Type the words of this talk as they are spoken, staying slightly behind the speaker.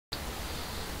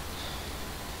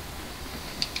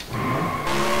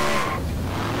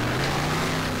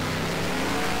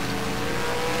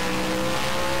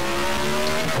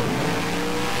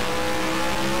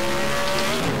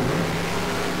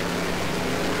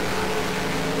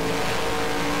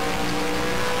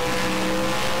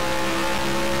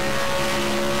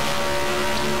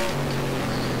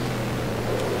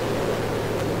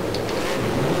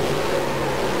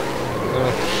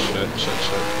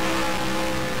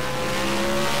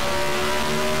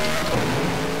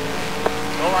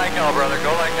like hell, brother.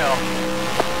 Go like hell.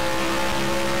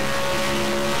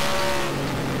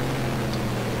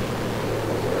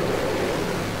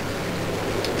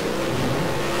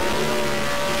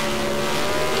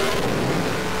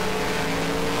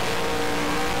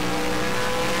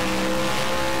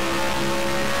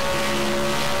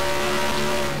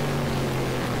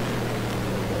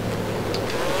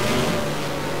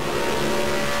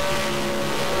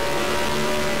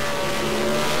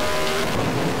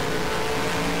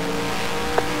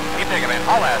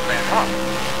 All ass man, come on.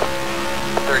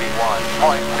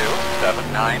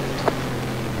 31.279.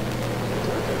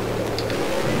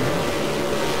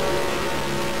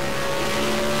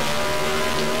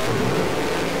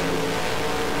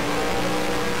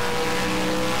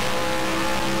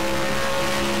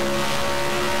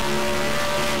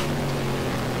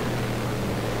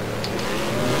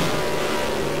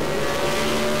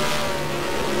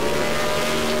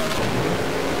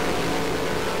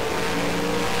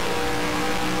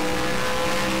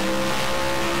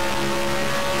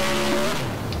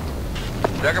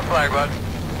 Checker flag, bud.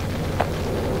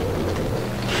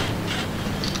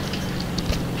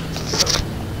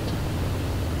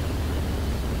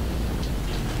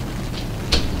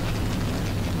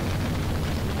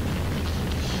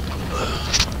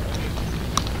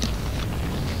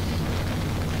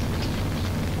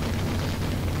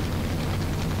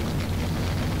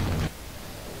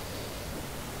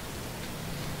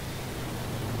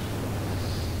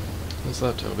 What's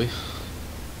that, Toby?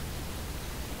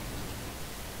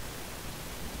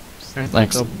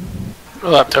 Thanks. What's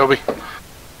up, Toby?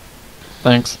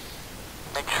 Thanks.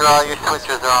 Make sure all your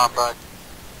switches are on, bud.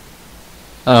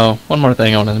 Oh, one more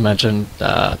thing I wanted to mention.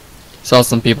 Saw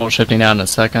some people shifting out in a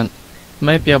second.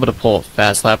 Might be able to pull a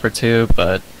fast lap or two,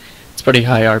 but it's pretty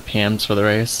high RPMs for the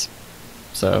race.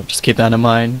 So just keep that in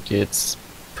mind. It's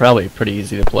probably pretty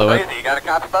easy to blow it. You got a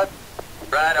copy, bud?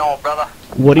 Right on, brother.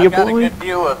 What are you blowing? blowing? I got a good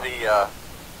view of the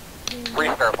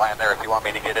restart plan there if you want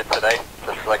me to get it today.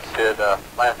 Just like you did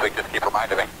last week, just keep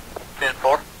reminding me.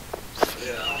 10-4.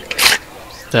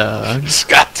 Doug.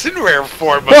 Scott's in rare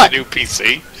form on the new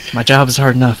PC. My job is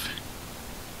hard enough.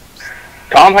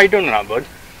 Tom, how you doing tonight, bud?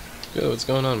 Good, what's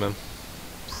going on, man?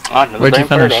 Another Where'd day you in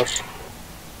finish? paradise.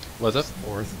 What's up?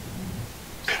 Fourth.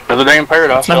 Another day in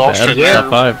paradise. Not I was bad. sitting Yeah, there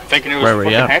five. thinking it was Where were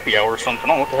you fucking at? happy hour or something.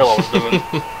 I don't know what the hell I was doing.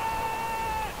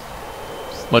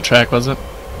 What track was it?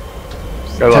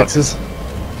 Texas.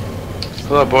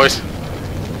 Hello, boys.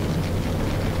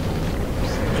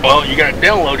 Well, you got it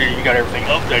downloaded, you got everything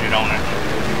updated on it.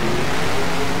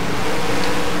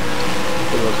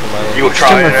 You will try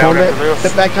Turn it my out phone after this.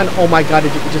 Step back on. Oh my god,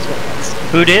 it just went nuts.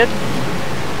 Who did?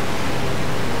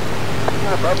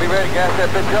 Bud, be ready to gas that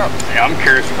bitch up. Yeah, I'm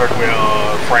curious if there's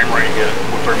a frame rate hit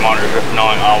with 3 monitors. If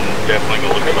not, I'll definitely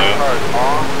go look at that.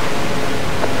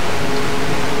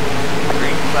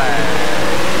 Green flag.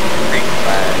 Green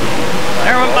flag.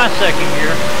 There went my second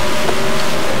gear.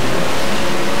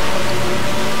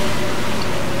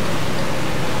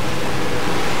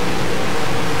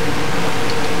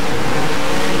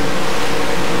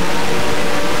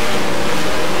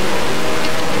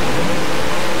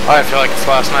 I feel like it's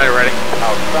last night already.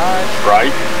 Outside.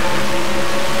 Right.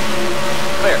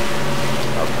 Clear.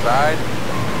 Outside.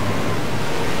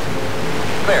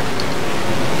 Clear.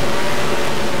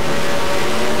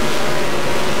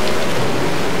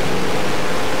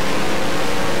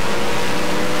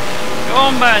 Go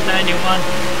on by 91.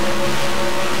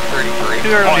 33.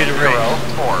 Too early to race.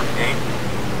 48.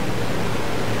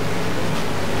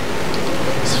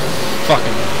 This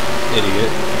fucking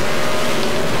idiot.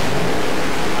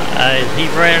 Is he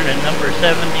running a number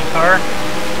 70 car?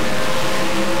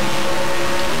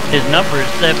 His number is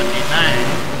 79.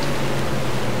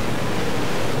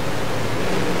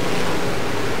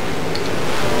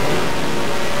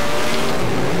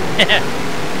 It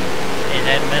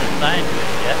hadn't been assigned to it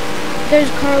yet.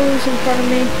 There's Carlos in front of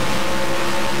me.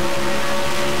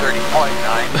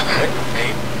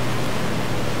 30.968.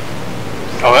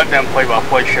 Oh, that damn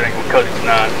play-by-play shit ain't gonna cut it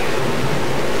tonight.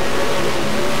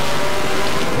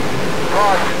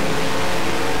 Caution.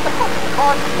 What the fuck is the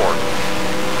caution for?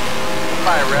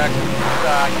 Fire wreck.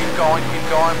 Keep going, keep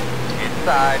going.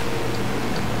 Inside.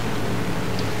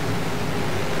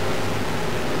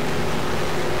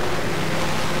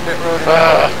 Pit road.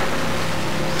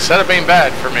 Instead of being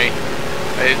bad for me,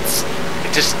 it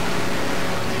just.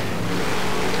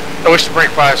 I wish the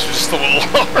brake bias was just a little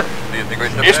lower.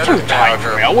 It's too tight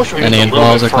for me. I wish we had Any a little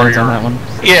balls or bit cleans on freer. that one?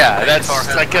 Yeah, I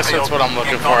guess that's what I'm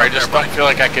looking for. I just don't feel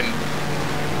like I can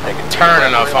turn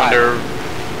enough under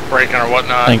braking or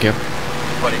whatnot. Thank you.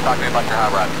 Buddy, talk to me about your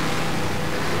hot rod.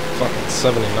 fucking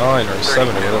 79 or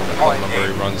 70, whatever the hell number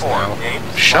he runs now.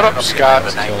 Shut up, Scott.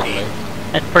 It's killing me.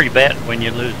 That's pretty bad when you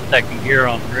lose second gear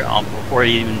on before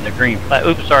even the green flag.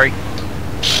 Oops, sorry.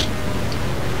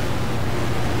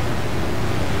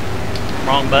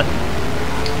 Wrong button.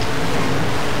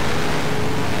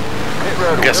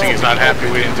 I'm guessing he's not happy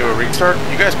we didn't do a restart.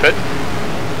 You guys pit?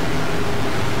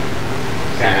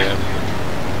 Yeah.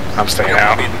 I'm staying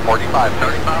out. 45,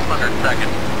 3,500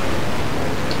 seconds.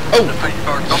 Oh! The pace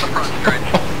car's on the front stretch.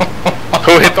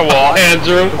 Who hit the wall?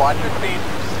 Andrew! Watch your speed.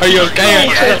 Are you okay?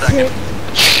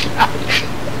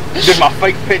 Did my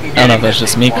fake pit and I don't know if that's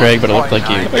just me, Craig, but it looked like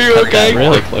you Are you okay? got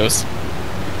really close.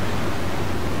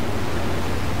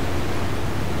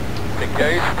 Take care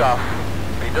of your stuff.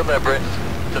 Be deliberate.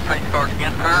 The pace car's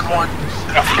again, turn one.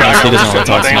 I forgot He doesn't I want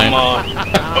to talk damn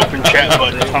tonight. open chat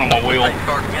button on my wheel. Pace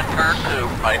car's again, turn two.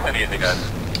 Nice and easy, guys.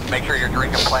 Make sure you're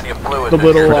drinking plenty of fluid. The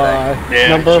this year little today. Yeah,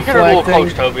 number you got a little flag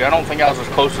close, thing. Toby. I don't think I was as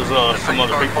close as some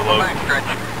other people though.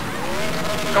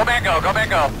 Go back, go back,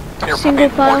 go. Here, Single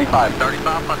file. 45,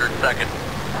 3,500 seconds.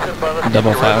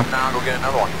 Double file. Now go get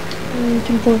another one.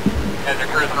 Temple. As you're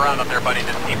cruising around up there, buddy,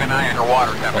 just keep an eye on your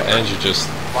water Well, temperature. Angie just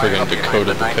Line friggin' up behind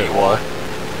decoded the pit 91. wall.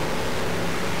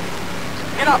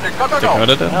 Get out there, go, go, go.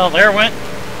 Decoded it? Well, there went.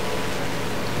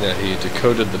 Yeah, he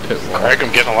decoded the pit wall. Craig, I'm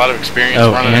getting a lot of experience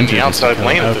Oh, running in Andrew the just outside took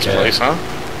lane it. at this Okay. place, huh?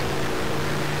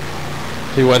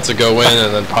 He went to go in and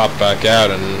then popped back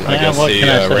out, and I Yeah, guess what he can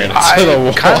I say? ran into the I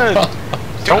wall. kind of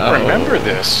don't remember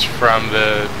this from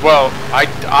the... Well,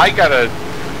 I got a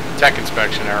tech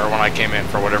inspection error when I came in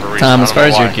for whatever reason. Tom, I as don't far know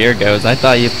as your why. gear goes, I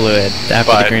thought you blew it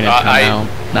after But, the green had come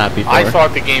out, not before. I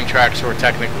thought the game tracks were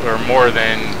technically or more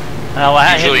than Oh,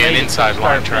 I usually had an made it inside to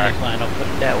line start track. finish line. I'll put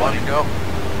it that One way. to go.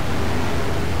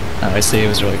 Oh, I see, it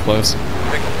was really close.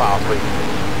 Single file, please.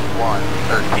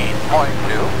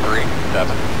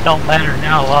 113.237. Don't matter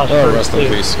now. I lost Oh, first rest in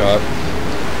too. peace, Scott.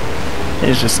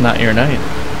 It's just not your night.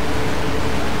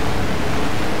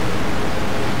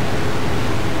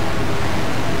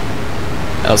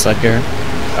 Outside gear.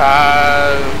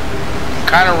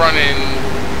 Kind of running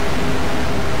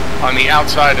on the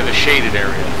outside of the shaded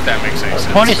area, if that makes any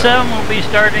sense. 27 will be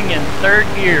starting in third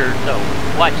gear, so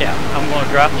watch out. I'm going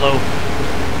to drop low.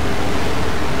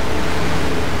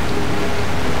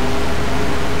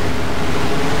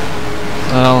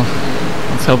 Well,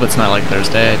 let's hope it's not like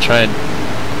Thursday. I tried.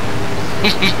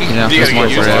 You know, You just gotta more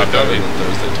get for used to it. it, though.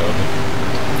 Thursday, Toby.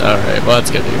 Alright, well,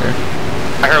 that's good to hear.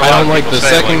 I heard a I lot don't of like people the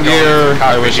say, second like, going gear. from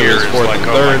I cockpit wish it gear was is fourth like, and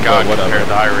oh my third, God, but whatever. compared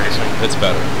to iRacing. It's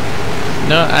better.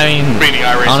 No, I mean, Meaning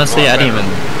iRacing is honestly, a lot I didn't even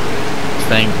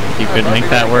better. think you could make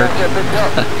that work.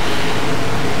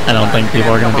 I don't think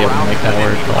people are going to be able to make that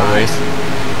work all race.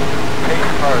 Pace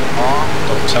car's off.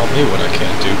 Don't tell me what I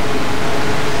can't do.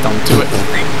 Don't do it.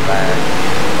 Green flag.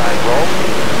 Flag roll.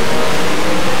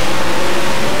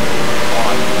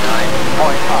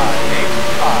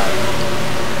 19.585.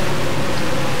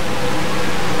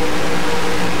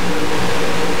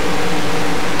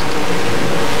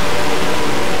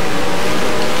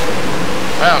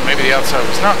 Well, maybe the outside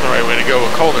was not the right way to go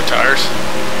with colder tires.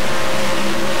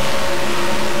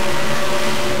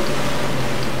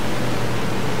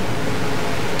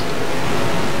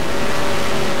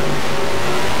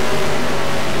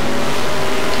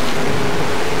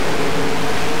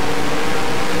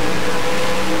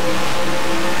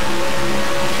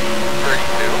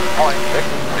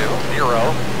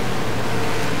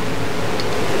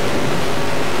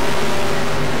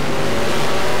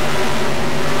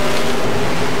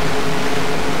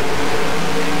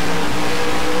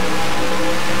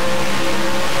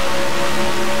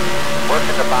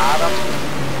 Working the bottom.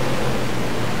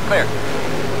 Clear.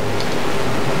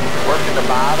 Working the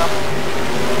bottom.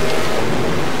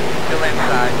 Still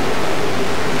inside.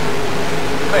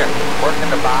 Clear. Working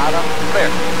the bottom. Clear.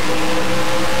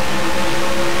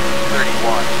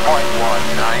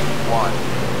 31.191.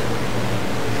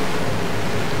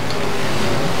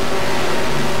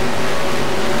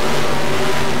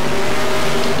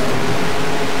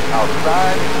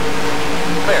 Outside.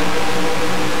 Clear.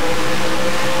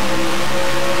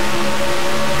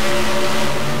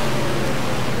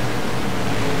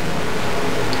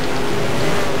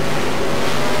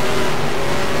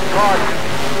 Caution.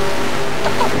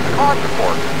 Caution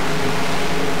for.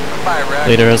 Fire rack.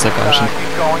 Leader is a caution.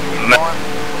 Keep going, keep going.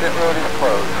 Pit road is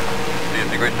closed.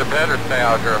 Disintegrate the bed or stay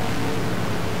out here.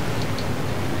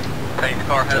 Pace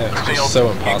car has Yeah, the it's field. just so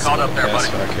Get impossible caught to up there, pass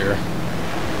buddy. back here.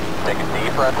 Take a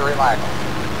deep breath to relax.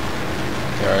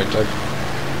 Alright, Doug.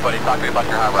 Buddy, talk to me about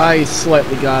your high rock. I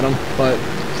slightly got him, but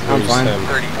I'm Who's fine. him?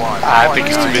 31. I think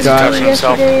he's too busy Got touching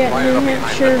himself. Yesterday at New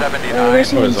Hampshire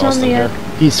Racing What is Austin Insomnia.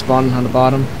 here? He's spun on the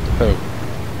bottom. Who?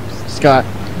 Scott.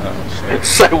 Oh, shit.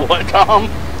 Say what, Tom?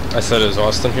 I said, is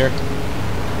Austin here?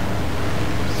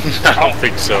 I don't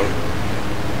think so.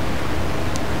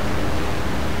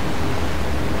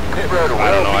 Pit road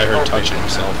I don't know, will I be heard open. touching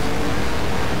himself.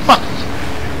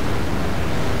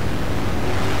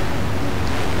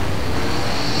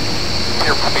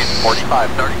 Here speed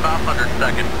 45, 3500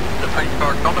 seconds. The pace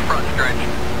car on the front stretch.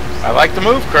 I like the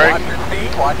move, Craig. Watch your speed,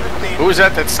 watch your speed. Who was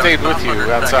that stayed with you 3500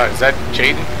 outside? Is that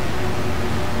Jaden?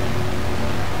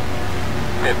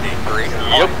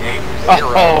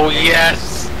 53.80. Oh,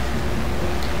 yes!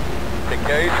 Take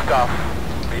care of your stuff.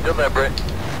 Be deliberate.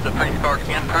 The pace car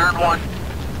in turn 1.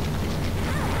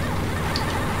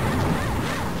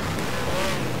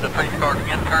 The pace car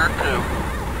in turn 2.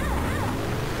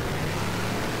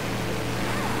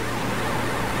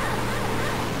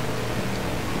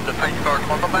 The pace car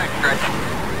on the back stretch.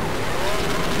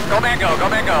 Go man go, go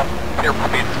man go. Here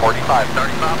speed 45,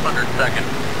 3500 seconds.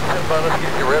 But let's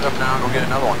get your rhythm now and go get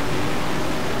another one.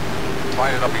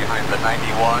 Line it up behind the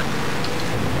 91.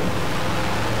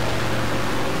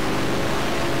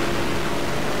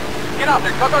 Get out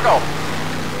there, go, go, go.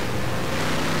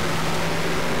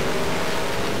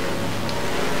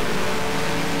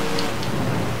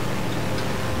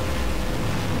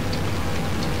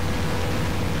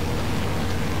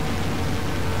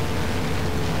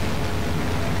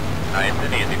 Nice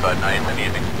and easy, bud, nice and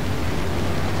easy.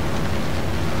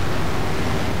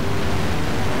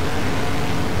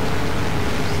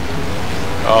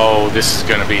 Oh, this is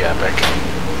gonna be epic.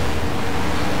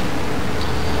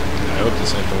 I hope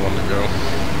this ain't the one to go.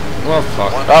 Well,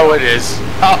 fuck. Oh, it is.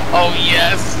 Oh,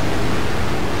 yes!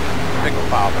 Single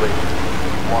file, please.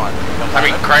 1. I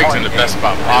mean, Craig's in the best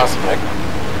spot possible.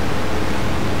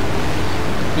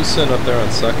 Who's sitting up there on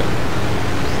second?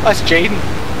 That's Jaden.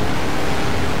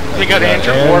 We got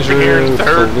Andrew Warping here in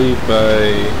third. Felipe.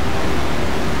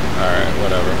 Alright,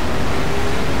 whatever.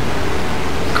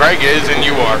 Craig is, and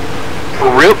you are.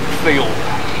 Rip field.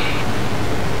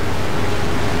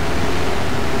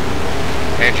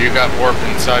 Andrew, you got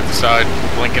warping side to side,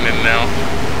 blinking in and out.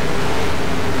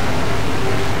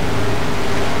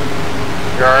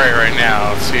 You're alright right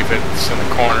now. Let's see if it's in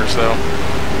the corners, though.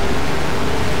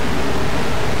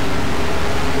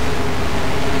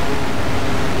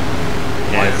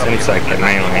 Yeah, it seems like it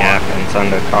mainly happens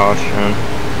under caution.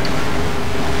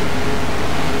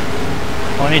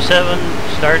 27,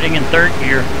 starting in third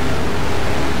gear.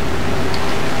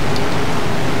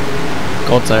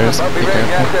 Gold tires, be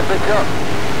careful.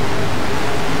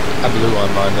 I blew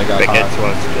on mine, they got If it hot. gets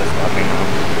worse, just let me know.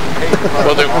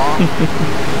 Will do.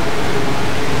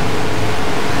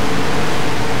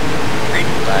 Green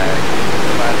flag.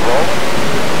 Flag roll.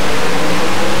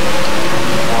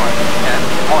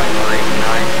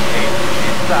 110.398.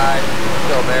 Inside.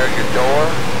 Still there, your door.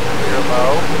 Clear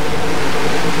low.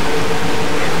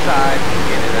 Inside.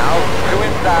 In and out. Two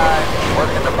inside.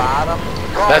 Working the bottom.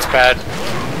 That's bad.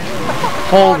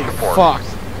 Holy fuck.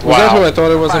 Was that who I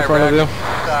thought it was in front of you?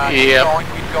 Yep.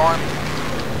 Keep going.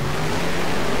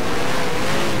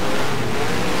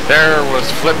 There was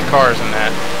flipped cars in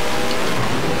that.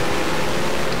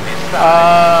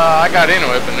 Inside. I got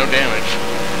into it, but no damage.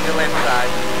 Still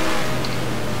inside.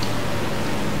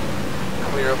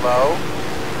 Clear low.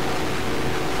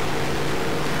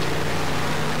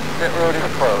 Pit road is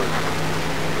closed.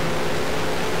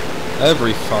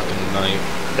 Every fucking night.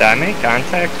 Did I make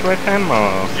contact with him,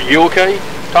 or? You okay,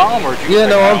 Tom, or did you Yeah,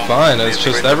 no, take I'm out? fine. It's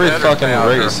just every fucking Down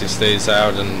here. race he stays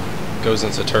out and goes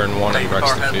into turn 1 and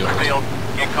wrecks the field.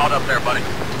 Get caught up there, buddy.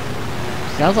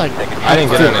 Sounds like I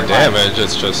didn't get any damage,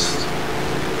 it's just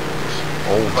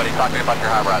old. Buddy, talk to me about your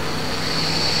high rod.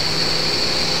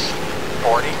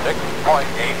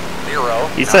 46.80.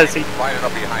 He says he- Lining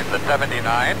up behind the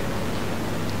 79.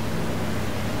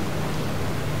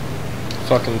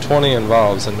 Fucking 20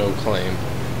 involves and no claim.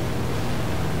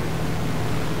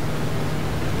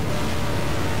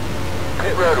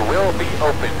 Pit road will be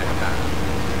open this time.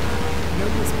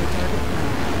 Notice the target now.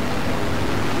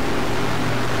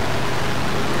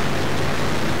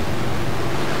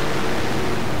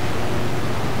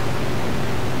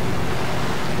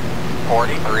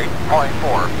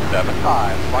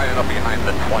 43.475. Lining up behind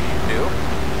the 22.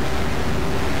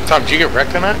 Tom, did you get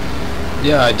wrecked on that?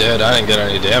 Yeah, I did. I didn't get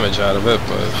any damage out of it,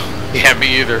 but Yeah,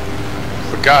 me either.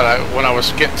 But God, when I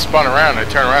was getting spun around, I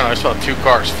turned around and I saw two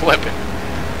cars flipping.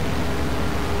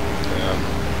 yeah.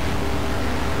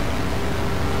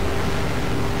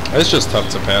 It's just tough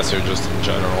to pass here just in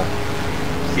general.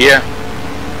 Yeah.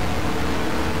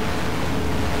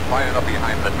 Lining up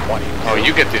behind the 22. Oh,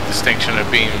 you get the distinction of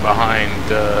being behind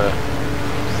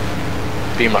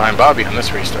Bobby on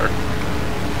this restart.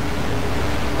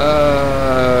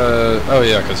 Oh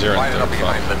yeah, because you're in Line it up third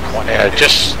behind fuck. the 20. Yeah,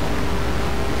 just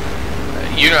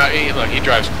you know, look, he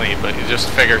drives clean, but you just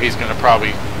figure he's gonna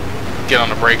probably get on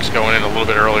the brakes going in a little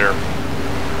bit earlier.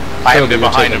 I haven't been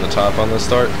behind him. The top on the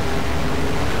start.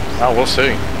 Oh, we'll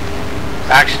see.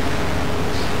 Actually,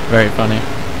 Very funny.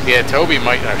 yeah, Toby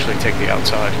might actually take the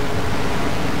outside,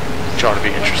 which ought to be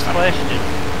interesting. Question.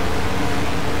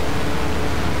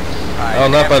 Oh,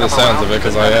 not by the sounds of it,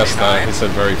 because I asked that. He said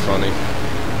very funny.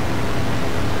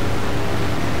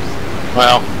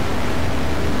 Well,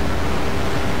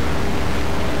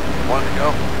 One to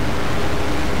go.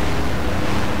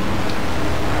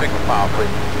 Pick a file, please.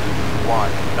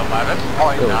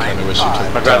 1:11.9. Really kinda wish you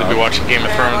took I'd rather be watching Game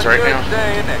of Thrones right now.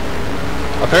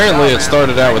 Apparently it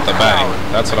started out with a bang.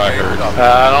 That's what I heard.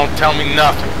 Don't tell me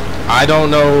nothing. I don't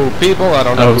know people, I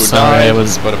don't know Oh, who sorry, died, I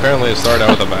was- but apparently it started out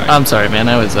with a bang. I'm sorry, man.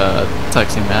 I was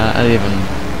texting Matt. I didn't even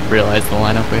realize the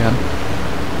lineup we had.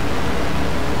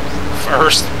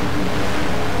 First.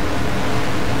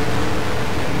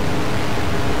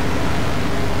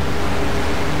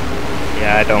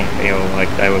 Yeah, I don't feel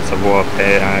like that was a war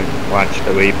pit. I watched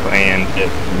the replay and in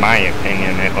my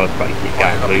opinion it looked like he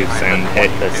got loose and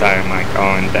hit the side of my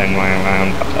car and then went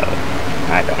around, but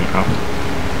I don't know.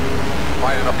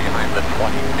 Line it up behind the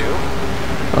 22.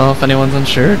 Well, if anyone's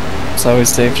unsure, it's always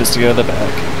safe just to go to the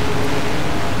back.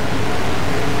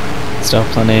 Still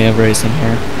plenty of racing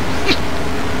here.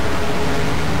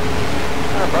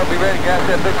 I'll be ready to gas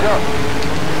that big jump.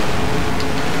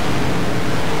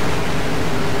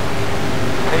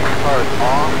 Pace car is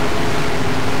off.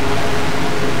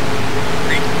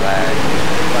 Green flag.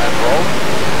 Flag roll.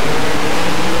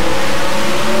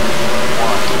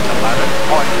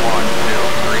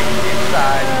 1:11.123.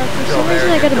 Inside. For Still some there,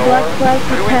 reason I got a your black door. flag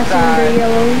for Through passing inside. under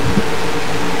yellow.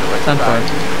 Still 10 inside.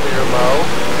 Clear low.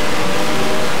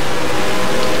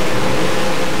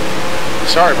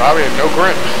 Sorry, Bobby, I have no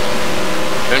grip.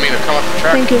 Didn't mean to come up the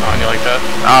track Thank you. on you like that.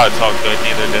 Oh, it's all good.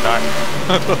 Neither did I.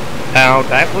 Now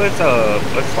that was a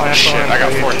lap Shit, on I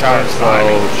got 4 Richard, tires so behind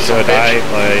me. should I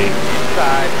like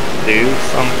Inside. do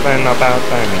something about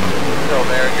that? Still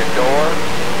there, your door.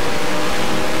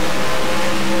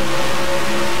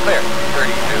 Clear.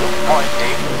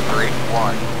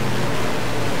 32.831.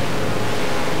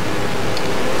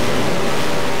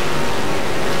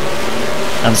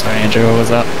 I'm sorry, Andrew. What was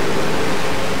that?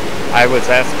 I was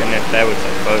asking if that was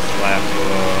a first lap or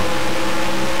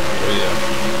Oh yeah.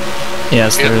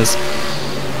 Yes, there is.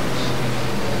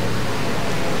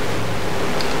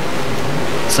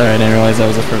 Sorry, I didn't realize that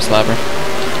was the first lapper.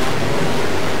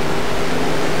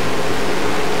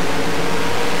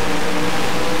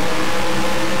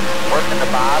 Working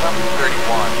the bottom,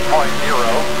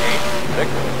 31.086.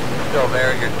 Still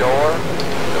there, your door.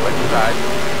 Still inside.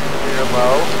 Clear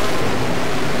low.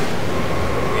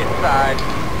 Inside.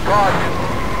 Caution.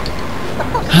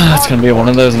 It's gonna be one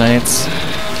of those nights.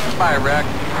 By wreck.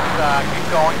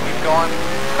 Keep going, keep going.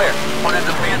 Clear. One in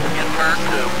the fence, get turn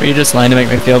 2. Were you just lying to make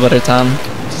me feel better, Tom?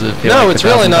 Does it feel No, like it's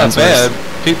really 1,000 not times worse?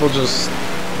 bad. People just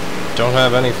don't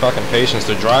have any fucking patience.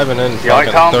 They're driving in You like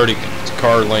fucking Tom? 30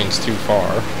 car lanes too far.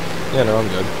 Yeah, no, I'm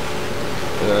good.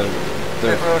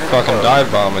 They're fucking dive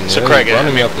bombing So you, Craig,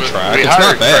 running me up the track. we It's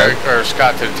hired not bad. Craig, or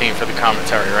Scott to the team for the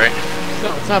commentary, right?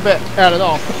 No, it's not bad at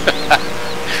all.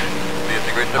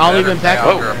 I'll even back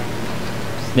Whoa.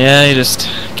 Yeah, you just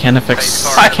can't fix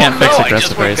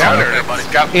aggressive racing.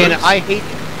 And I hate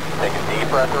Take a deep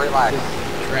breath and relax.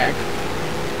 track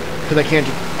because I can't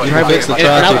You drive can fix the and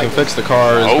I track, you like- can fix the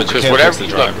cars, Oh, but you 'cause can't whatever fix the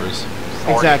you look- drivers.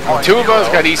 Exactly. 2 of us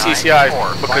got ECCIs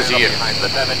because of you.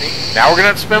 Now we're gonna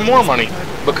have to spend more money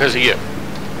because of you.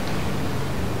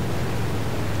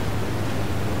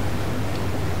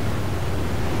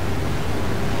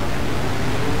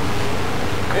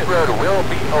 Pit road will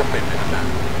be open this time.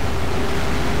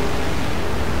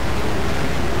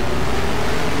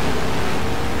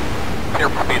 Here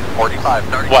for speed 45,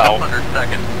 3,500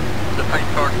 seconds. The pace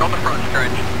car's on the front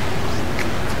stretch.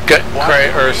 Good,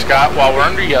 Craig or Scott. While we're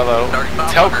under yellow,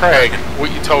 tell Craig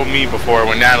what you told me before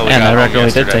when Natalie And got I home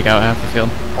regularly did yesterday. take out half the field.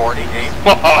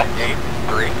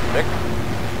 48.836.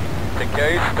 Take care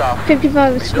of your stuff.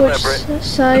 55 switch Deliberate. The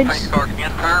sides. pace car's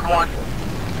in turn 1.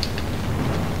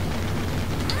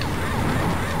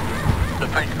 The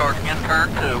pace car's in turn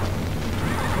 2.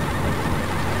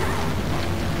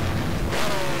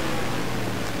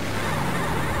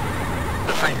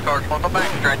 The pace car's on the back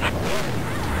stretch.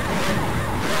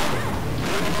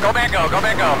 Go back, go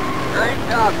back, go. Great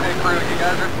job, pit crew. You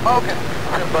guys are smoking.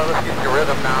 Simba, let's get your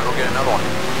rhythm now and we'll get another one.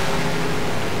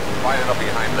 Line it up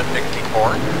behind the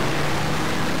 64.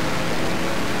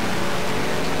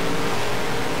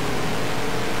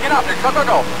 Get out there, go, go,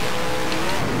 go.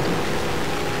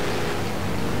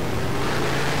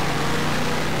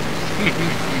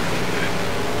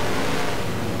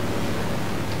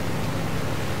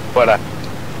 But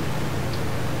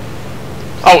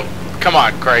oh, come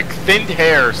on, Craig. Thinned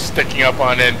hair sticking up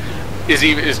on end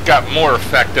is got more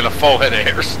effect than a full head of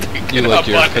hair sticking You up like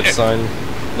your on pit end. sign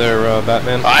there,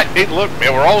 Batman? Hey, look,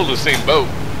 man, we're all in the same boat.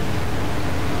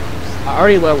 I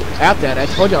already at that. I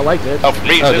told you I liked it. Oh, for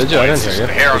me, Oh, this did you? I point, didn't it's hear just you.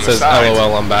 the hair on It the says sides.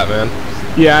 LOL on Batman.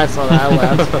 Yeah, I saw that. I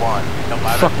laughed.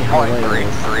 Fucking Fucking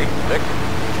hilarious. hilarious.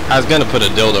 I was gonna put a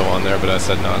dildo on there, but I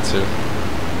said not to.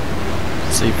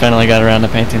 So you finally got around to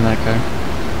painting that car.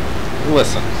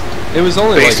 Listen, it was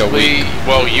only like a Basically, week.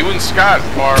 well, you and Scott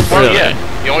are. Well, Really? yeah.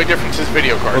 The only difference is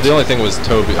video cards. Well, the only thing was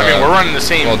Toby. I mean, we're running the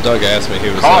same. Well, Doug asked me. He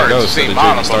was cars, like, "Oh, the so same did you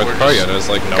model, even start but the we're car just yet?" I was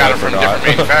like, "No, got I it from forgot."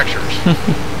 different manufacturers.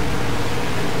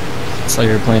 So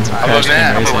you're playing some Other Crash than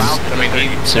that, Team Racing. I mean,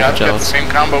 Super Scott's got the jealous.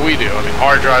 same combo we do. I mean,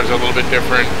 hard drives are a little bit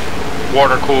different.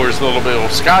 Water coolers a little bit.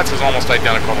 Well, Scott's is almost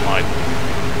identical to mine,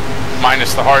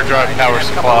 minus the hard drive, power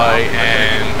supply,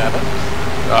 and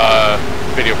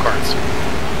video cards.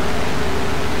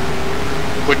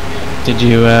 Did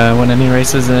you win any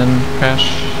races in Crash?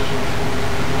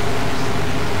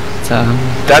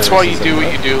 That's why you do what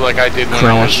you do, like I did when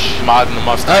I was Crash. modding the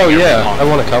Mustang. Oh every yeah, month. I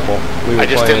won a couple. We were I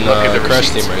just playing didn't look at the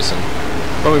Crash receipts. Team Racing.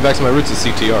 Brought me back to my roots of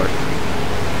CTR.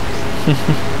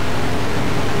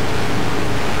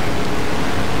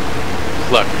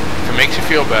 Look, if it makes you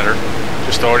feel better,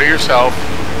 just order yourself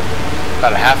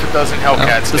about a half a dozen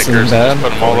Hellcat this stickers isn't bad. and just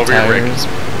put them all over your rig.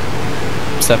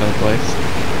 7th place.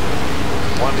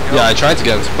 Yeah, I tried to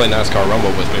get him to play NASCAR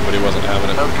Rumble with me, but he wasn't having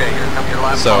it. Okay, here come your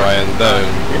last So car. I then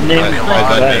Didn't even think I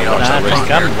about then it. watched I the race. think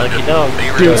I'm a lucky dog.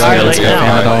 Dude, I I let's like get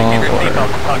that. Panadol Keep your or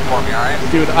seatbelt tucked for me, alright?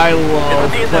 Dude, I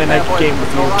love playing that game with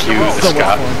you. Cue the So much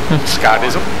Scott. fun.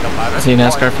 Scottism. Is he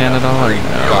NASCAR fan at all? Or no?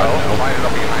 God, no.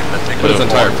 But his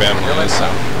entire family is, so.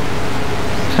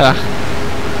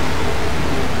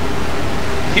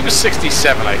 He was 67,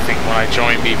 I think, when I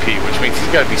joined BP, which means he's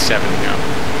got to be 70 now.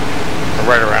 Or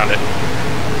right around it.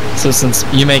 So since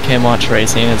you make him watch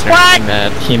racing, is there anything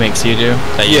that he makes you do?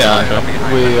 That you Yeah, don't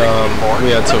enjoy?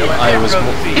 we had to. I was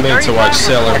made to watch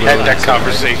Sailor I Moon. had that and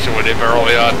conversation with him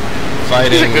early on.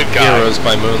 Fighting He's a good guy. Heroes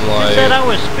by Moonlight. Said I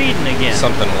was speeding again.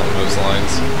 Something along those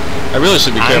lines. I really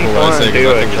should be I'm careful what I say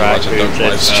going to do because I a think he's watching drive-through Doug's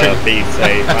live just stream. be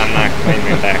safe. I'm not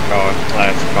claiming that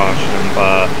last caution,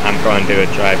 but I'm going to do a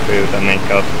drive-through to make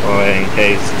up for it in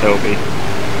case Toby.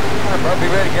 Bro, be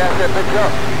ready to gas that bitch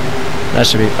up. That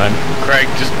should be fun.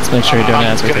 Craig, just make sure you're doing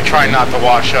it I'm as we going to take try it. not to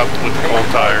wash up with the cold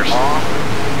tires.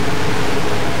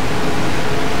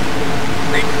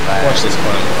 Watch this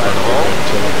clown in front of me,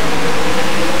 too.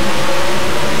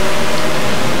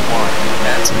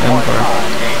 It's an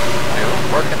M4.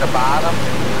 Working the bottom,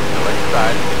 the left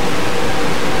side.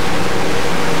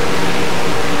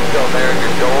 Go there,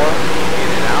 your door, in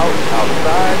and out,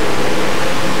 outside.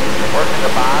 Working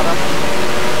the bottom,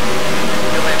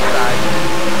 still inside.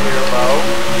 Clear low.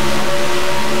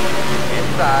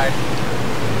 Inside.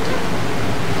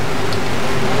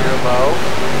 Clear low.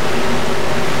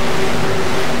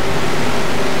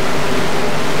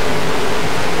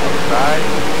 Outside,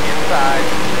 inside.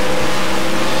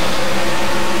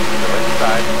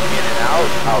 Inside, in and out,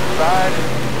 outside,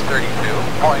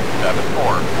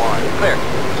 32.741, clear.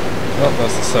 Well,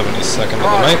 that's the 72nd of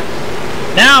the night.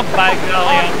 Now, by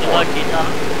golly, I'm the lucky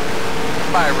dog.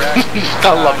 Bye, Rex. I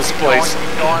love this place.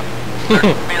 Keep going. 30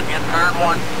 in turn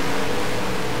one.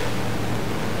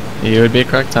 You would be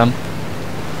correct, Tom.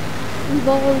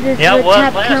 Involved is Yeah, the it was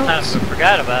tap last counts. time. We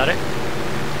forgot about it.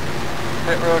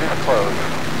 Pit road is closed.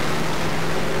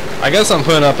 I guess I'm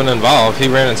putting up an involve. He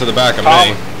ran into the back of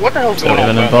me. What the hell's going Not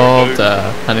on? even involved.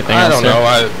 Anything I else don't here?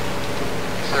 know.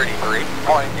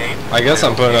 33.8. I guess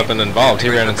I'm putting up an involved. He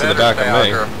ran into the back of me.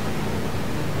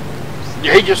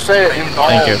 Yeah, he just said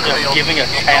involved. Thank you. Just giving a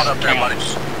cat count.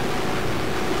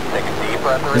 Take a deep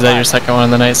breath. Is that your second one in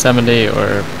the night, 70,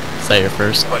 or is that your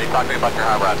first? Buddy, talk to me about your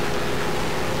hot rod.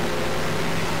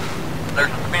 There's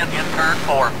a spin in turn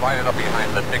 4. Line it up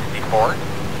behind the 64.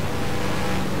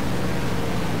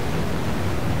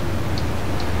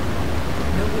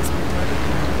 No whisper target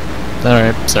found.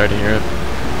 Alright, sorry to hear it.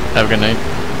 Have a good night.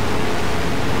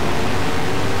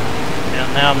 Yeah,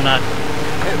 now I'm not.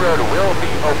 Pit road will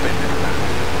be open this time.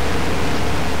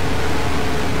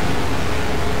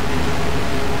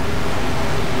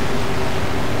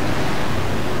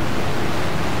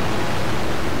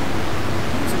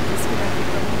 User disconnected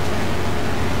from the channel.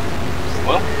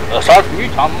 Well, aside from you,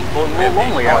 Tom, I'm feeling a little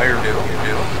lonely out here.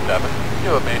 227. You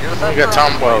have made your You got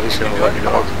Tom. Well, he's going to let me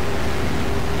know.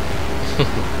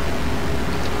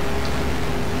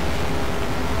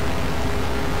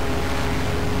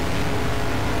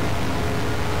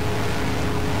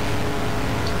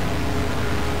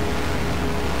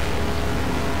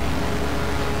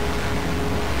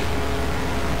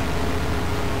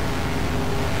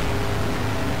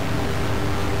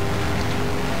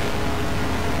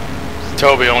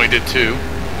 Toby only did 2.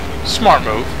 Smart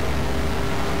move.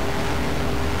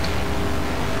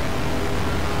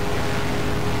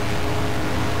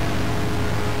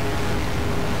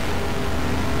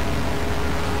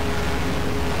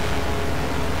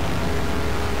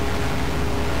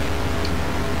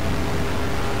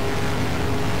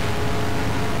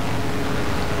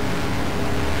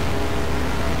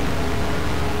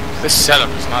 This setup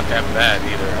is not that bad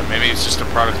either. Maybe it's just a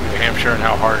product of New Hampshire and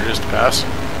how hard it is to pass.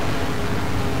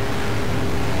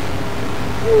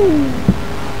 Ooh.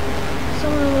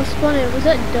 Someone almost spun it. Was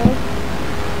that Doug?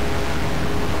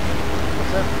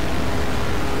 What's that?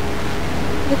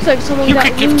 Looks like someone You got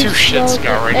could give two loose shits, while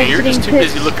Scout, right now. You're just too exiting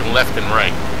busy pits. looking left and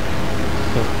right.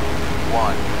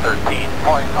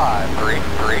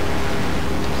 113.533.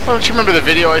 Oh, don't you remember the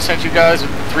video I sent you guys with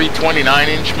the 3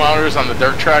 29-inch monitors on the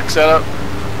dirt track setup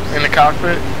in the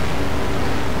cockpit?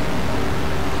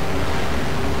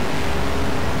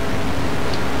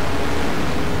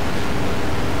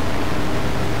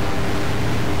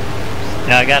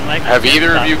 Yeah, I got my. Have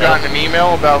either of you gotten an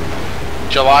email about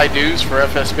July dues for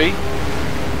FSB?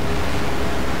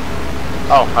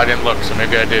 Oh, I didn't look, so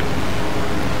maybe I did.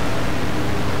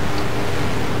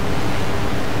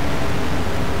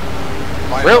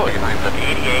 Really? Behind the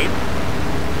 88.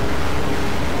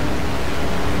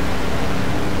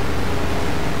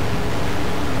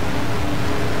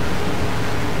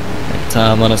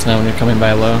 Tom, let us know when you're coming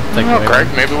by low. Take Oh, away Greg,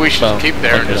 one. maybe we should Well, keep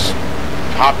there and look it just up.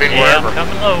 hop in Yeah, wherever. I'm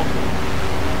coming low.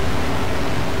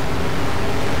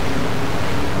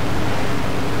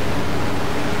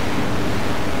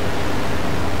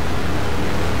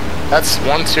 That's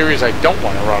one series I don't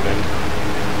want to run in.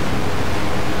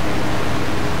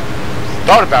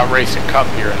 Thought about racing Cup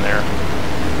here and there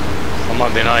on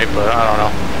Monday night, but I don't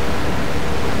know.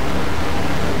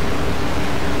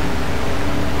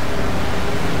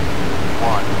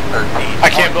 I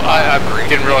can't. I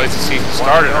didn't realize the season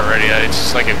started already. It's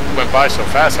just like it went by so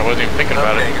fast. I wasn't even thinking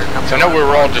about it. So I know we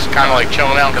were all just kind of like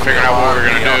chilling out and figuring out what we were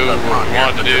gonna do, what we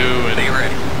wanted to do, and.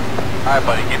 All right,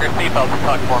 buddy. Give your seatbelt a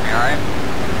tuck for me. All right.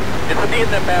 It's a need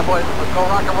that bad boys. Let's go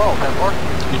rock and roll. 10-4.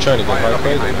 You trying to get high Behind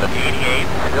paid? the 88,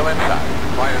 still inside.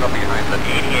 Lining up behind the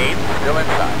 88, still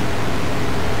inside.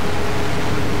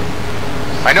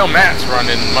 I know Matt's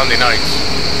running Monday nights,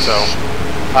 so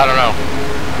I don't know.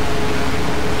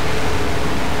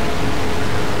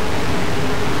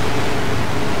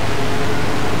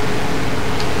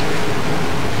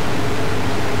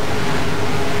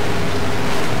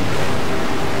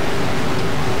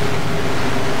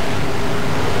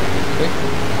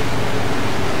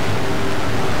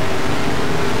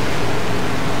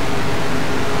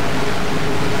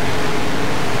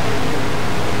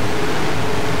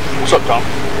 What's up, Tom?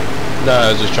 No,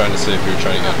 I was just trying to see if you were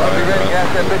trying to get higher.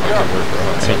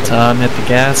 Hey, Tom, hit the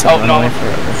gas and Oh, run no. away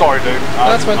forever. Sorry, dude.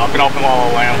 That's fine. I've been up in La La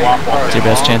Land. It's your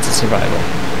best chance of survival.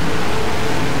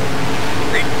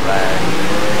 Green flag.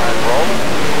 Flag roll.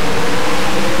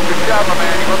 Good job, my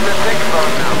man. You must have been thinking about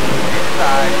it now.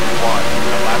 Inside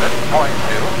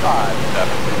 111.257.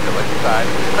 Still inside.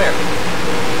 Clear.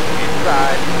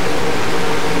 Inside.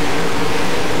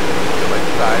 Still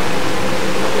inside.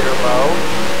 Clear low.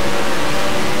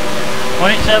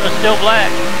 27 still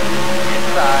black.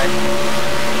 Inside.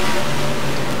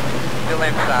 Still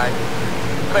inside.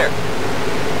 Clear.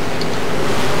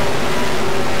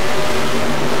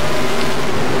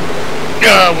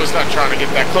 I was not trying to get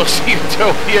that close to you,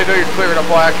 Toby. I know you're clearing a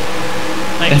black.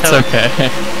 Thanks, It's Toby. okay.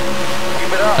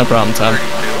 Keep it up. No problem, Tom.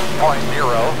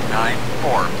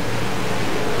 32.094.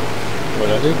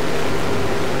 What'd I do?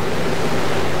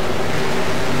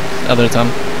 Other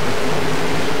Tom.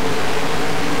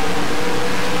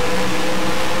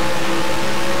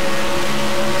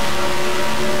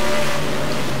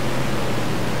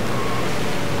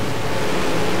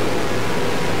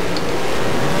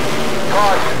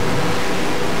 Caution.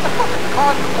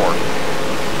 Caution for it.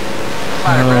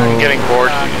 Oh. Getting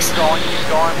bored. Keep going, keep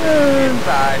going.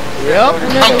 Inside. Yep. I'm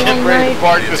Another getting long ready to night.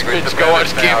 park this bitch. Go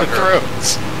watch Game of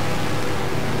Thrones.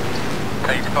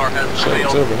 Okay, your car has the Shit,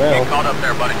 it's field. over now. Get caught up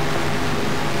there, buddy.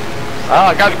 Oh,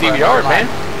 I got a DVR, man.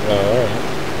 Alright.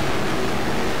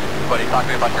 Buddy, talk to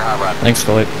me about your hot rod. Thanks,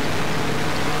 Philip.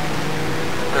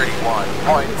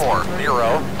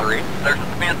 31.403. There's a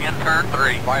spin in turn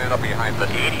 3. Lining up behind the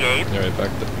 88. You're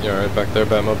right back there,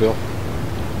 Batmobile.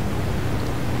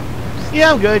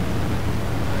 Yeah, I'm good.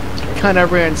 Kind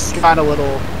of ran Scott a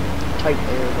little tight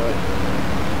there, but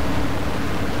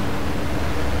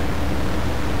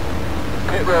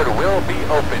Pit road will be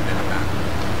open this time.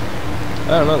 I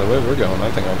don't know, the way we're going,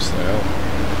 I think I'll stay out.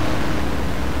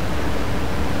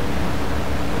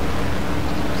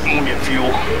 I'm gonna get fuel.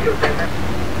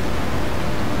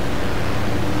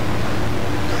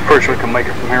 Pretty sure we can make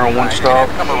it from here on one stop.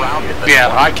 Yeah,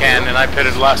 I can, and I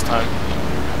pitted last time.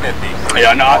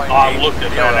 Yeah, no, I looked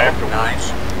at that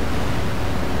afterwards.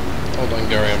 Hold on,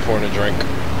 Gary, I'm pouring a drink.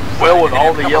 Well, with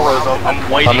all the yellows,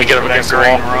 I'm waiting Let me get for up that against the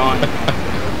green wall. run.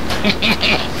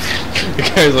 The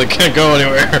guy's like, can't go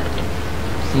anywhere.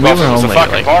 We Well, if were it was a only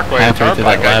fucking like Parkway or halfway through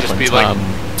Turnpike, that I'd lap just when be like Tom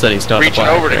said he started reaching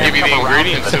over to give you the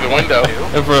ingredients through the window.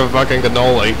 And for a fucking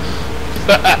cannoli.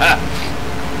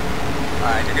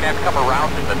 Alright, you're gonna have to come around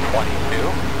to the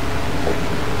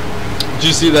 22. Did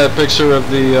you see that picture of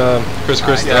the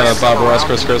Bob Ross,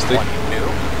 Chris Christie?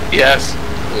 Yes.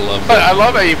 Love But it. I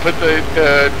love how you put the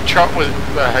chart with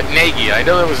Nagy. I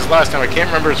know that was his last name. I can't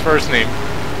remember his first name.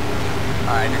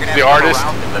 Alright, you're gonna have The to come artist?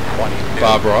 around to the 22.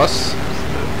 Bob Ross.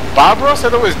 Bob Ross?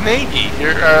 I thought it was Nagy.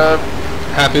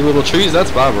 Happy Little Trees, that's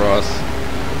Bob Ross.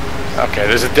 Okay,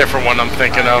 there's a different one I'm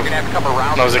thinking of. You're gonna have to come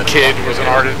around When I was a kid, it was an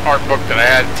art book that I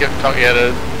had. Taught you how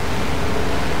to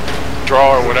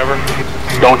draw or whatever.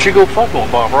 Don't you go fuck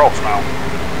with Bob Ross now.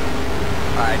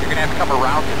 Alright, you're gonna have to come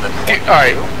around to the 22.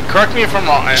 Alright, correct me if I'm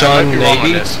wrong. John I might be wrong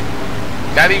on Nagy? this.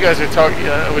 Now that you guys are talking,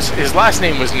 his last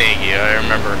name was Nagy, I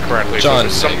remember correctly. John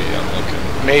So Nagy, yeah, okay.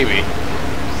 maybe.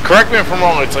 Correct me if I'm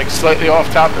wrong, it's like slightly off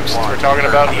topic since we're talking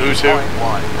about who's who.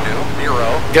 120.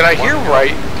 Did I hear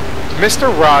right? Mr.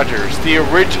 Rogers, the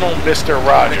original Mr.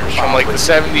 Rogers from like the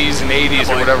 70s and 80s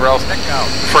or whatever else.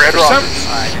 Fred Rogers.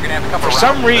 For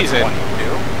some reason,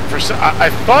 I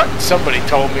thought somebody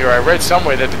told me or I read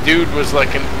somewhere that the dude was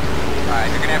like an... Alright,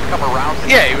 you're gonna have to come around to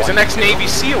Yeah, he was an ex-Navy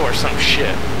SEAL or some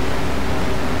shit.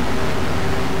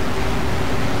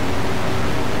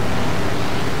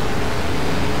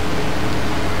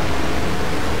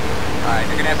 Alright,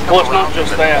 you're gonna have to come Well, it's around not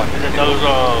just to that. the 22. Those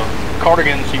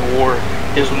cardigans he wore,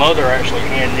 his mother actually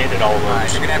hand knitted all Alright,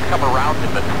 those. you're gonna have to come around to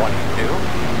the 22.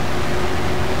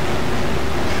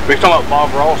 We're talking about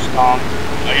Bob Ross, Tom.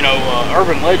 You know,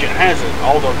 Urban Legend has it.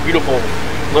 All the beautiful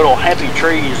little happy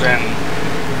trees and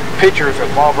pictures that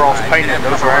Bob Ross painted.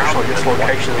 Those are actually just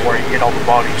locations where you get all the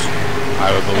bodies. I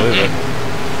would believe it.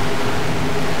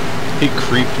 He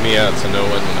creeped me out to no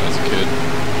end when I was a kid.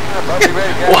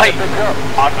 Wait,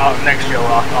 next show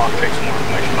I'll take some more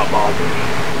information about Bob.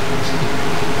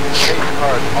 Case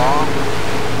card on.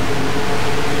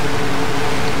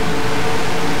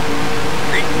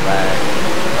 Green flag.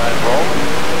 Rolling.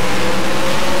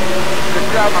 Good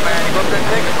job, my man. You go up there and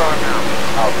take it from him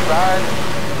now. Outside.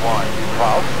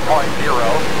 112.005.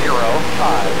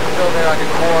 Still there like a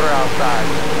quarter outside.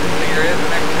 Leader is the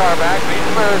next car back. Lead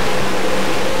first.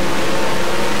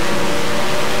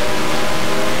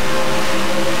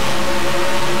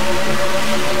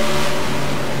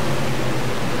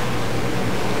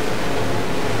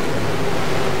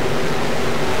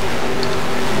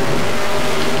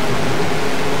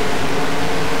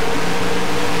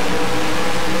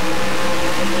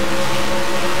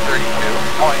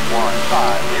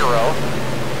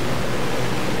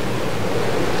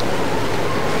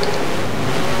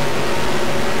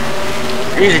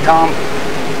 Easy, Tom.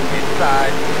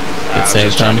 Inside. Good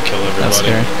save, Tom. To kill everybody. That's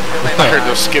scary. I heard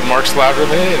those skid marks louder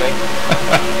than anything.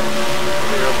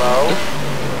 Clear low.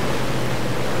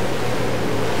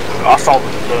 I saw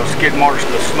the skid marks of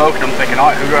the smoke and I'm thinking,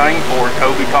 all right, who do I aim for?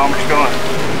 Toby Thomas gun.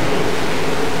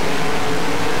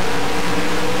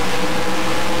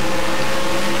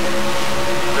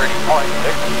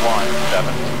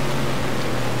 30.617.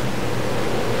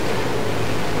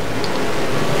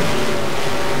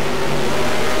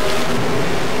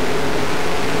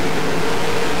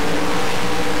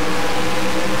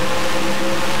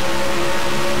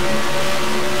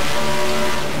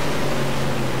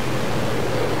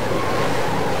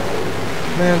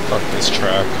 Man, fuck this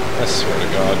track. I swear to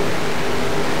God.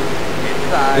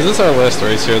 Inside. Is this our last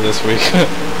race here this week?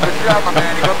 Good job, my man.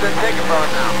 You go up there and take it from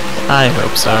him now. I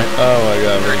hope so. Oh my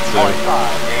God, me too.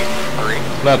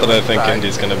 30.583. Not that I think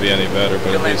Indy's going to be any better,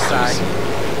 but at least there's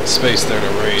space there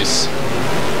to race.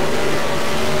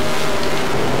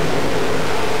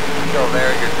 Still there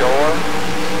at your door.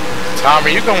 Tom, are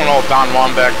you going all Don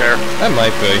Juan back there? That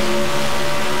might be.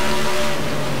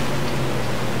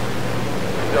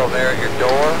 Still there at your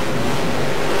door.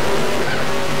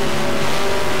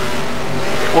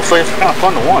 We'll see, it's kind of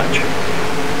fun to watch.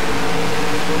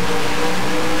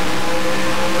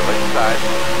 Still inside.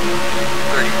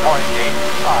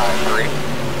 30.853.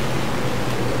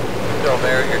 Still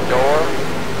there at your door.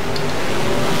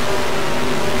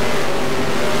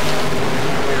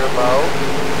 Clear low.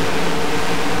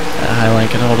 That Highline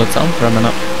can hold its own for a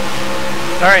minute.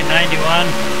 Alright,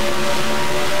 91.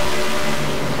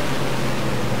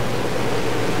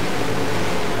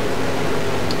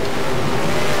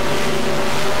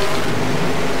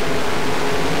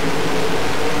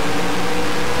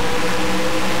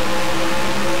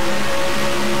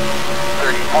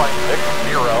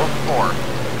 30.604.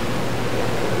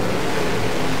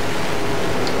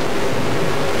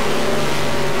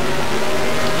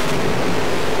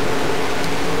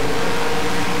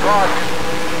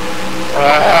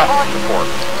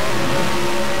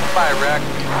 Bye, Rex.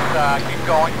 Keep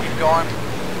going, keep going.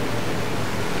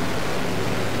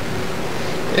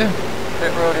 Yeah.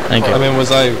 Pit road is Thank you. I mean,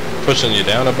 was I pushing you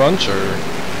down a bunch, or?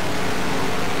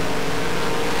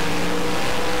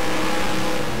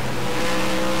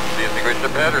 See if you reach the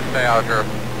pit or stay out here.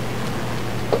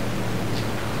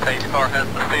 Pace car has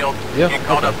the field. Yeah. Get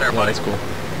caught up there, Yeah, buddy. that's cool.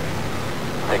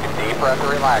 Take a deep breath and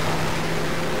relax.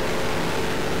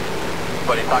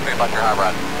 Buddy, talk to me about your high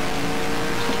rod.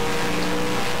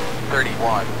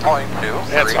 31.230.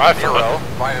 That's what I thought.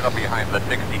 Line it up behind the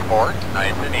 64.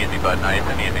 Nice and easy, bud. Nice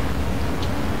and easy.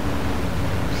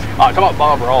 Talk about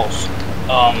Bob Ross.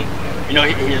 You know,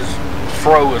 his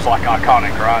fro is like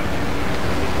iconic, right?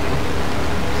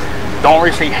 The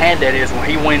only reason he had that is when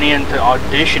he went in to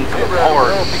audition for the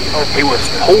part, he was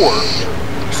poor.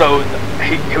 So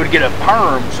he would get a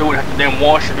perm, so he would have to then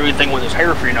wash or do anything with his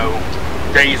hair for, you know,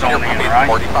 days on end, right?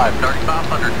 45,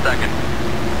 3500 seconds.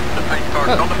 The paint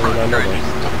car's on the front stretch.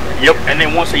 Yep, and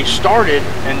then once he started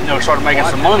and started making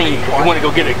some money, he went to go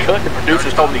get it cut. The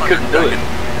producers told him he couldn't do it.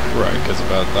 Right, because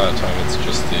about that time it's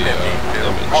just the image.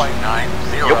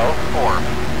 52.904.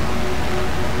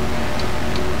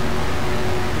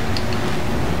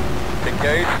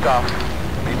 Engage, stop.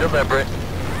 Be deliberate.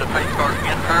 The paint car's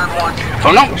in turn 1. If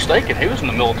I'm not mistaken, he was in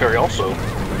the military also.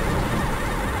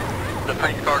 The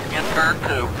paint car's in turn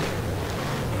 2.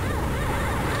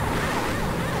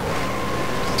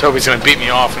 Toby's gonna beat me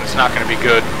off and it's not gonna be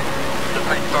good. The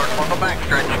paint car's on the back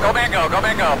stretch. Go back, go, go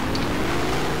back, go.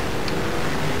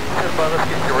 Let's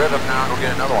get your rhythm now and we'll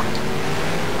get another one.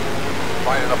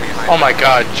 Line it up behind. Oh my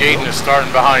god, Jaden is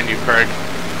starting behind you, Craig.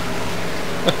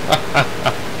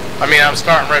 I mean, I'm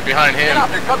starting right behind him. Get out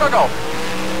there, go, go, go.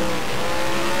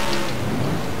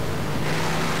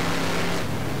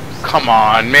 Come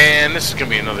on, man. This is gonna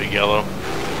be another yellow.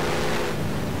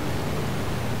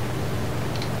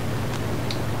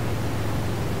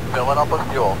 Filling up with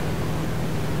fuel.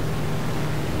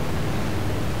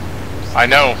 I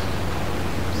know.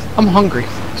 I'm hungry.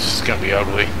 This is gonna be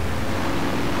ugly.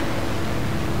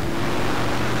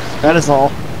 That is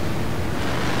all.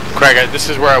 Craig, this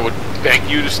is where I would beg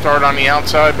you to start on the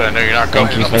outside, but I know you're not going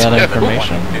Thank you to. for that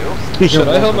information. Should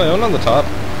I hold my own on the top?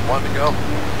 One to go.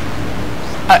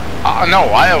 No,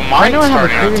 I have mine I know I have a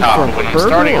starting on craving top, for a but when I'm burger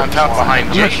starting or on top pizza. behind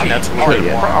I'm not Jason, that's a sure little bit of a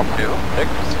yet. problem. 2,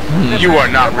 6. You are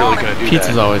not really going to do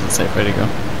Pizza's that. always a safe way to go.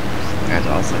 That's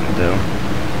awesome to do.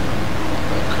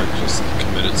 Kirk just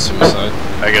committed suicide.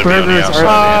 I gotta be on the Burgers are-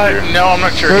 outside. No, I'm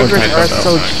not sure. Burgers He's are gonna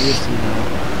so outside. juicy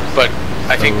now. But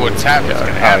I think what's happening is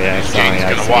going to happen is Jaden's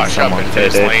going to wash up into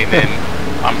this lane, and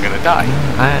I'm going to die.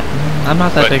 I'm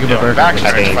not that But big of you a know, burger.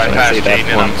 backstretch, I if I think pass I see that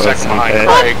Jaden and I'm one second person behind that-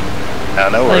 Craig,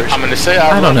 No worries. I'm going to say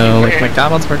I don't know, like Craig.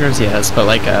 McDonald's burgers, yes, but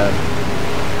like a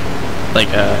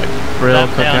grill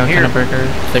Down cookout here. kind of burger,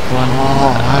 thick one.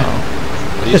 Oh,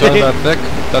 What are you talking about, Vic?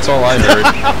 That's all I heard.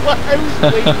 I was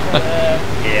waiting for that.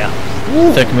 Yeah.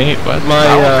 Thick meat, what? My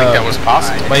I don't think that was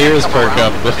possible. my ears perk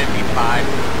up. 55.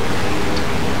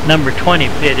 Number 20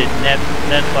 pitted, and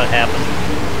that's what happened.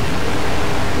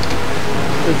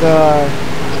 Is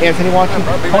Anthony watching?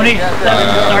 27 He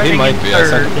starting might in be. I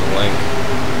sent third. him the link.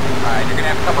 Alright, you're going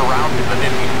to have to come around to the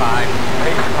 55.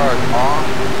 Pace car's on.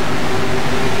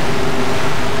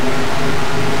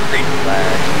 Green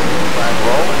flag. Flag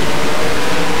rolling.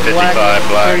 55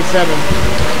 black. 37.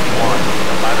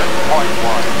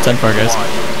 11.1. 10 4, guys.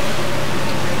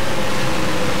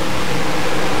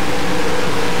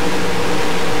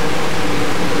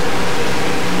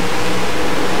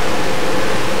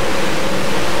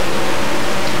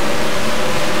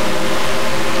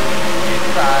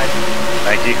 Inside.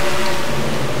 Thank you.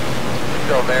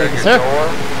 Still there, Thank you, your sir. door.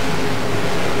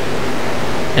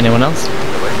 Anyone else?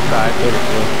 Still inside.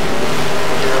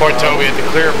 Point Toby at the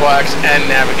clear blacks and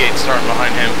navigate starting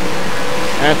behind him.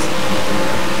 That's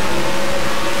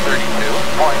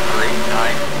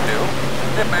 32.392.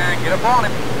 Sit man, get up on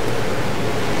him.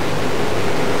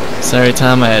 Sorry,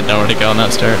 Tom, I had nowhere to go on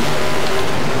that start.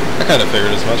 I kind of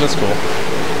figured as much. That's cool.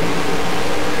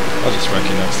 I'll just wreck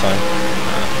you next time.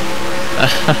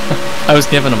 I was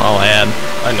giving them all I had.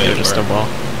 I know They you were just were. a wall.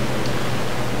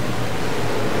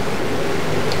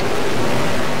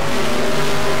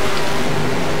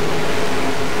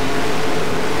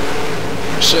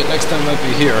 Shit, next time might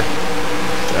be here.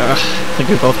 I think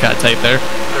we both got tight there. 30.740.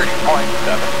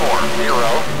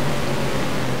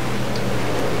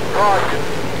 Caution.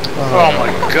 Oh my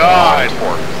god.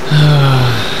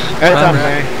 That's on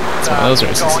me. It's one of those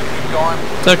races. Keep going.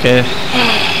 It's okay.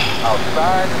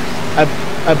 Outside.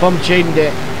 I bumped Jaden down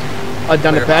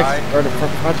the Clear back, high. or the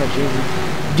front of Jaden.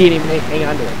 Didn't even hang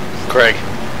on to it. Craig,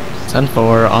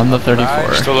 10-4 on the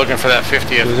 34. still looking for that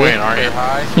 50th win, aren't Clear you?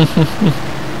 high.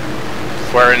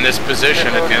 We're in this position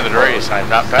at the end of the race. I'm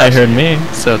not I passing. heard me,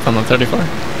 so it's on the 34. You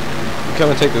come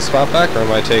and take the spot back, or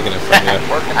am I taking it from you?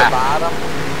 Working the bottom.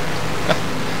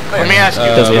 Let me ask you,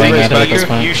 Doesn't really matter at this you,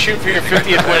 point. you shoot for your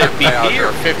 50th win at BP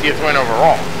or 50th win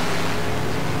overall?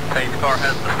 Pace car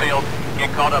has the field.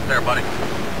 Get caught up there, buddy.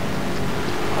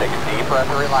 Take a deep breath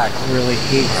and relax. I really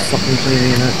hate fucking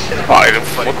cleaning it.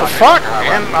 What the fuck,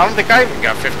 man? I don't think I even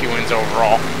got 50 wins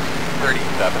overall.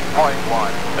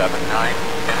 37.179.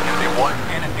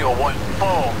 Engine fuel 1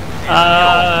 full.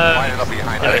 Line it up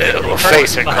behind We'll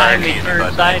face it, Behind Craig. me,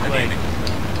 turn sideways.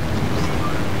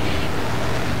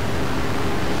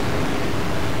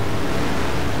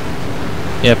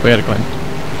 Yep, we gotta clean.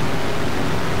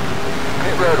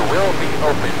 Pit road will be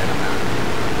open in a minute.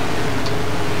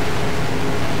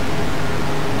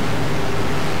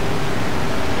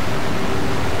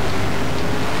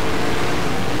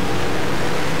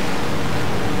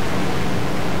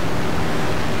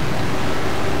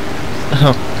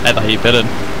 Oh, I thought you pitted.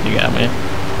 You got me.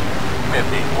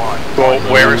 51. Well,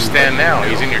 where is Stan now?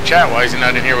 He's in your chat. Why is he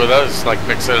not in here with us, like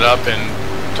mixing it up and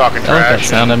talking I like that trash?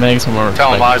 sound it makes when we're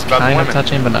telling lies about the kind of women.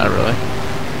 touching, but not really.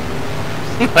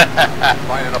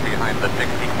 Line it up behind the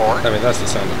 64. I mean, that's the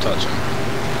sound of touching.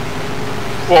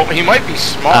 Well, he might be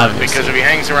smart Obviously. because if he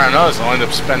hangs around us, he'll end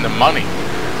up spending money.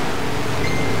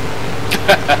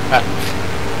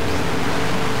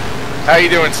 How you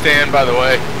doing, Stan, by the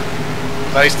way?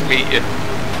 Nice to meet you.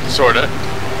 Sorta.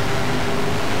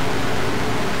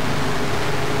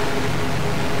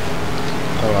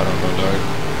 Oh, I don't know, dog.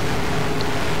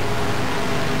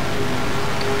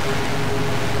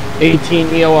 18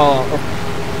 EOL.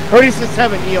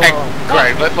 37 EOL. Hey,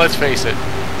 Craig, let's face it.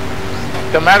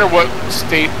 No matter what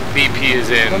state BP is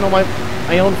I don't in, know my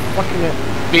own fucking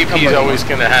BP is always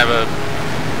going to have a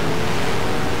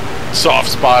soft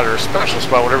spot or a special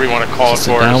spot, whatever you want to call Just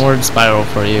it a for us. downward spiral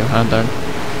for you, huh, Doug?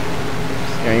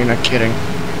 Yeah, you're not kidding.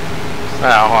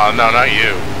 No, no, not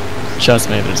you. Trust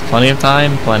me, there's plenty of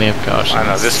time, plenty of caution. I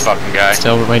know, this fucking guy.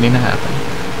 Still waiting to happen.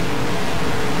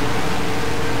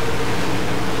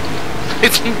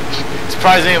 It's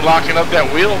surprised they ain't locking up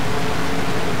that wheel.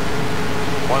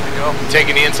 One to go.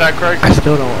 Taking the inside, Craig? I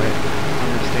still don't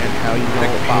understand how you don't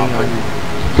hang on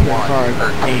your car and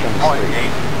come down the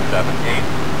street. 13.878.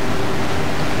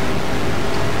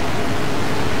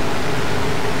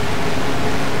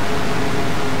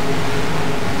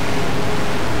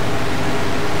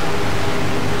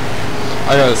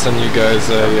 I gotta send you guys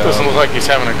a, Doesn't look like he's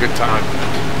having a good time.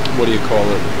 what do you call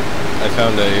it? I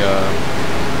found a,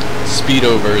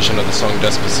 speedo version of the song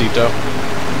Despacito.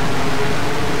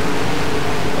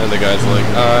 And the guy's like,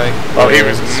 Oh, he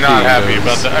was not happy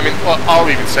about that. I mean, well, I'll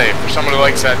even say, for someone who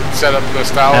likes that setup the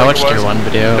style I like watched it was, your one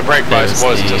video. the brake bias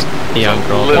There's was just the young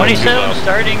girl. a little too 27 low.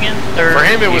 starting in third. For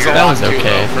him, it was a That lot was too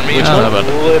okay. low. For me, I it was don't know a about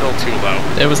it. little too low.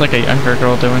 It was like a younger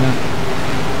girl doing it.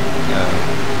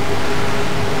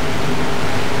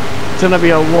 It's gonna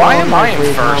be a long Why am I in night for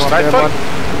you first? now I up there, thought...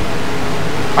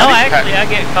 bud. No, actually, I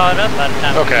get caught up by the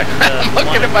time. Okay. we get to I'm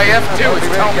looking one. at my F2. It's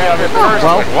telling me I'm in first.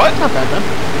 Well, Like, what? not bad then.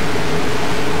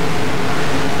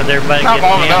 But everybody Not gets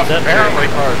long enough, hands up. apparently.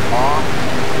 Cars long.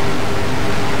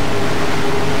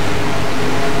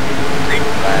 Green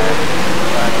flag.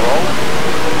 Flag rolling.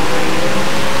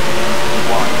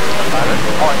 1,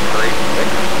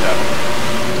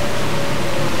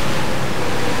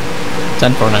 11.367.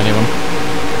 10-4-91.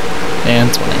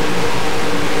 And 20.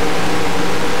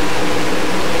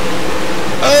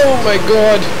 Oh my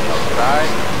god! Outside.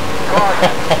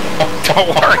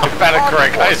 Don't worry about it,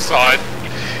 Craig. I saw it.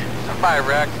 Bye,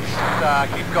 Rex.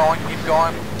 Keep going, keep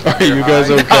going. Are you guys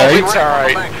No, okay? it's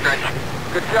alright.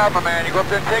 Good job, my man. You go up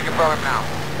there and take it from him now.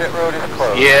 Pit road is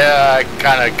closed. Yeah, I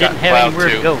kind of got Didn't have plowed anywhere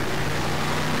to too. go.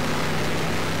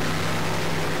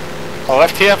 Oh,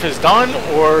 FTF is done,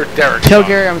 or Derek? Tell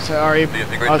Gary I'm sorry. Do you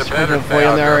think I was it's a better speaking for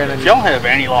you there, and If y'all have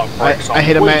anti-lock brakes on, I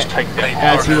hit him please at- take that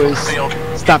as he was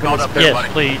stopping his There, Yes, buddy.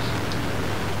 please.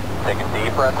 Take a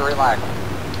deep breath and relax.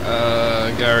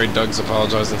 Gary, Doug's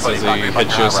apologized and says he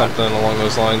hit you or something along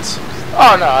those lines.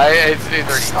 Oh no, I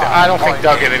don't think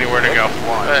Doug had anywhere to go.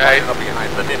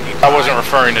 I wasn't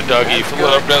referring to Doug. He flew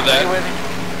up to that.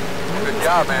 Good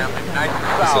job, man. Nice and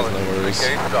He says solid. no worries.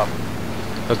 Okay, stuff.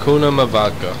 Hakuna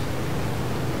Matata.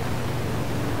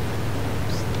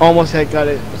 almost had got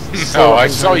it. No, I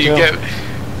saw you get.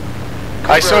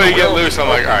 I saw you get loose. I'm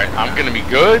like, all right, I'm gonna be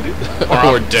good or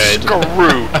I'm dead.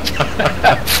 Screwed.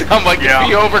 I'm like, if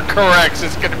he overcorrects,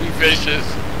 it's gonna be vicious.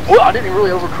 Well, I didn't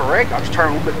really overcorrect. I just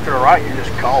turned a little bit to the right and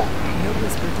just called. No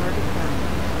whisper target found.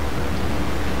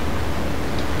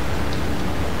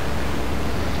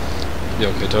 You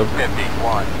okay, Toad?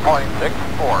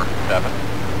 51.647.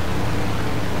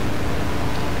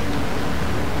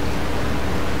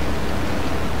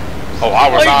 Oh, I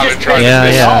was on it trying to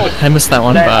Yeah. I missed that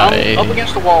one by. I'm up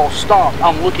against the wall, stopped.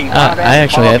 I'm looking right at I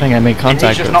think I made contact and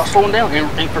he's just with not slowing down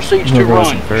and proceeds to whoever was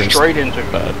run in first, straight into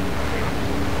it. but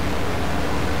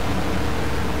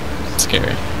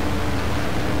scary.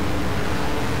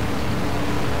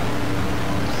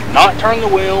 Not turn the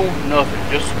wheel,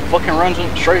 nothing. Just fucking runs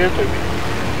it straight into me.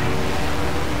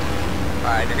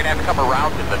 Alright, you're gonna have to come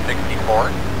around to the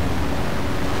 64.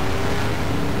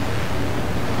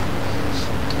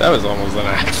 That was almost an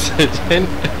accident.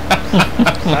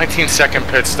 19-second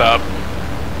pit stop.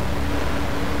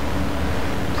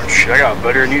 Shit, I got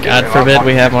better than you did. God forbid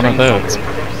we have one of those.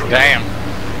 Damn.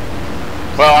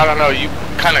 Well, I don't know. You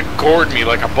kind of gored me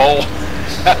like a bull.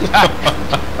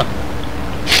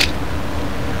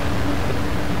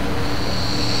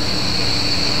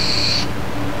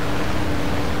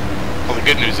 Well, the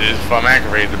good news is, if I'm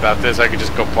aggravated about this, I could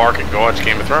just go park and go watch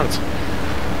Game of Thrones.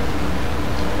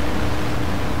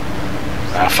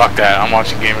 Ah, fuck that. I'm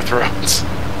watching Game of Thrones.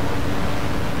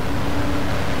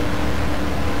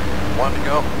 One to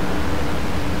go.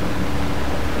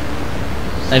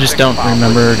 I just don't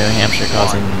remember New Hampshire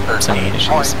causing so many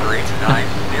issues.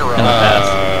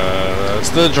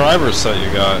 It's the driver's set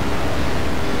you got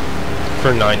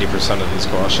for 90% of these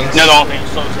cautions. No, the whole thing.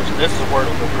 So this is where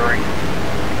it'll go green.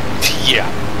 Yeah.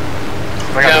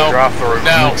 I got to drive through.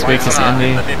 No. Next week is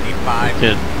Indy.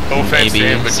 Could No offense to maybe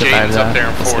him, but survive Jaden's that. up there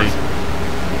in We'll fourth. see.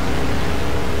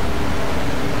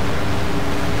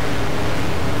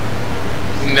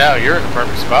 No, you're in the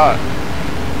perfect spot.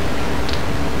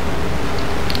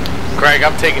 Craig,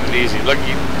 I'm taking it easy. Look,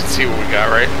 you can see what we got,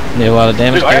 right? Need a lot of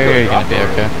damage Dude, I there, or have you're to gonna be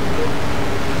drop okay.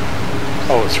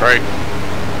 Oh, that's right.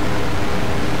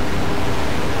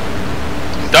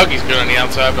 Dougie's good on the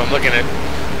outside, but I'm looking at...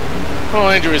 Well,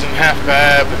 Andrew isn't half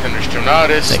bad, but then there's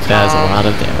Jonatas. I think that has a lot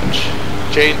of damage.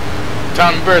 Jade,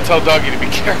 Tom, you better tell Dougie to be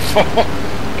careful.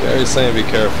 Gary's saying be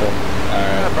careful.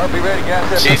 Alright. I'll be ready,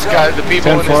 guys. He's got the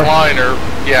people in his 10-4. line are...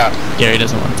 Yeah. Gary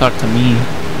doesn't want to talk to me.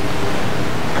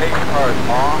 Pace cars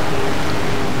off.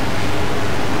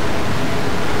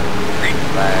 Green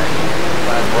flag.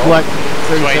 Black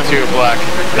 22 black.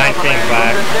 19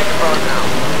 black.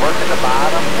 Working the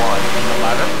bottom,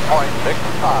 11.655.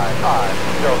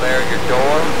 Still there, your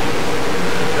door.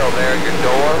 Still there, your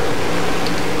door.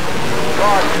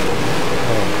 Caution.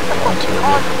 Caution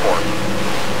for.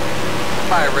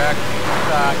 Hi, Rex.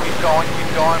 Keep going.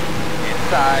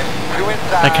 Inside. Two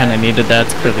inside. I kind of needed that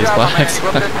to clear these blacks.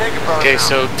 Okay,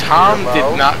 so Tom did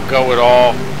not go at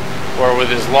all, or with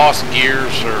his lost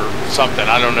gears or something.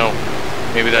 I don't know.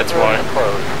 Maybe that's why.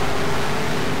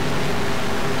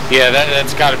 Yeah,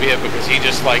 that's got to be it, because he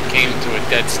just like came to a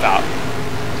dead stop.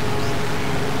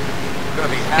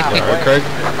 Alright, Craig?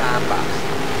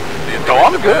 No,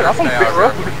 I'm good. I'm on pit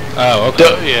road. Oh,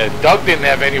 okay. Doug didn't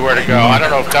have anywhere to go. I don't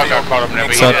know if Doug got caught up in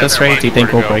it. So at this rate, do you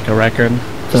think we'll break a record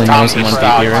for the Tom most in one just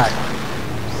stopped. DP race?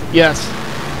 Yes.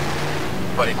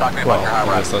 Well, I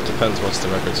guess that depends what's the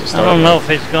records you I start don't know with.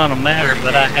 if it's gonna matter,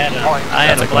 but I had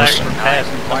That's a a black question. one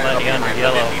passing somebody under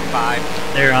yellow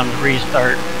there on the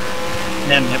restart.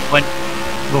 And then it went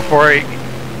before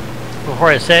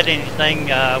I said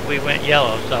anything, we went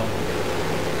yellow. So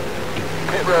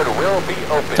Pit road will be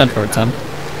open. 10 for 10.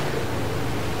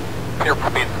 Here for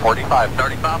speed 45,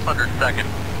 3500 seconds.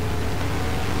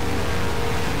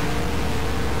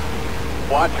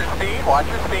 Watch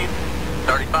your speed.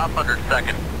 3500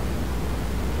 seconds.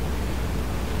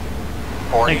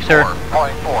 Thanks, sir.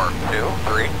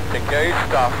 44.423. Take care of your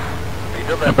stuff. Be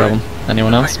delivered. No problem.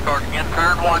 Anyone else? Defense cars again,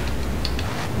 turn 1.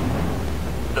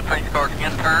 Defense cars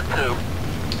again, turn 2.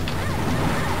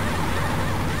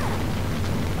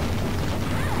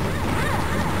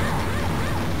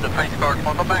 Defense cars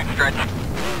on the back stretch.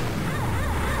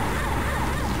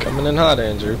 Coming in hot,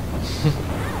 Andrew.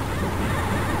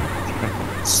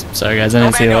 Sorry guys, I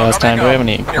didn't see the last time. Do we have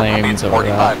any claims or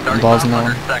balls in that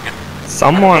one?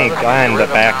 Someone got in the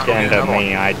back end of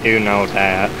me, I do know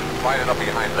that. Right up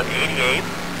behind the 88.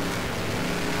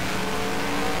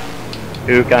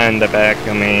 Who got in the back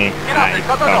of me, I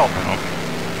don't know.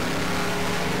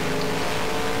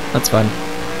 That's fine.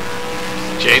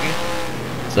 Jaden?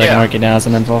 So I can mark it down as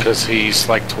an info. Because he's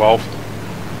like 12.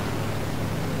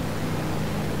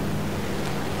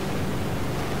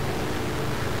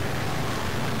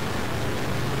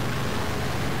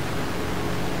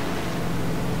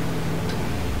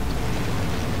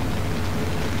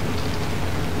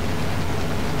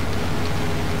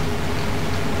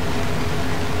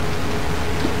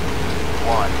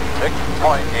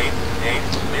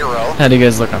 How do you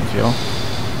guys look on fuel? I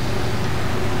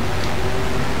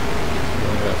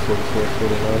got 44,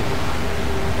 49.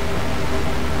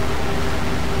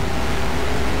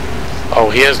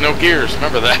 Oh, he has no gears.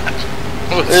 Remember that.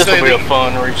 This will be a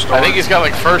fun restart. I think he's got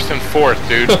like first and fourth,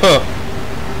 dude.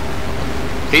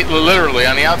 He literally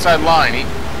on the outside line. He.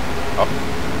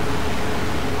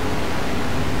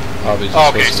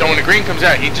 Okay, so when the green comes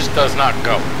out, he just does not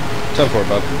go. 10-4,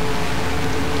 Bob.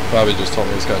 Bobby just told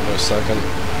me he's got no second.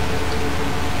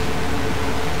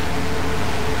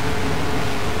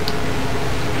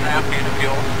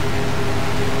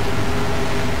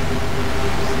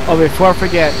 Oh, before I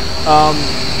forget,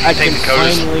 I can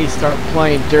finally start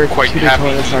playing Dirt 2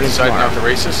 Daytona starting tomorrow. Out the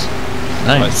races.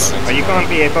 Nice. Are you going to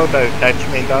be able to touch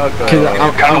me, dog? Because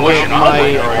I'm waiting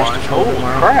my controller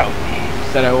tomorrow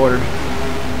that I ordered.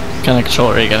 What kind of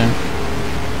controller are you getting?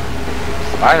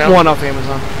 I know. One off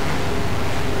Amazon.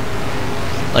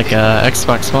 Like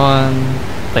Xbox One,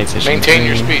 PlayStation Maintain 3.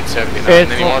 your speed, 79,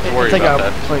 and then you won't have to worry it's like about a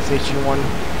that. PlayStation 1.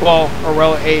 Well, or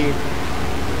well, a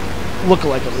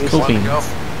look-alike at least. Cool beans.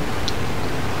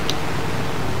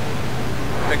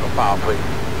 Single file, please.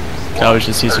 Could always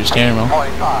just use your steering wheel.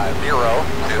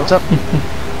 What's up?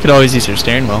 Could always use your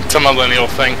steering wheel. It's a millennial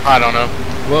thing. I don't know.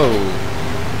 Whoa.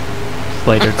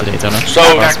 Play Dirt to Daytona. So,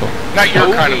 not your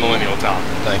kind of millennial, Tom.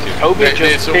 Thank you. Kobe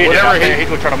just So whatever whatever, he's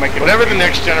going to try to make it. whatever the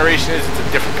next generation is, it's a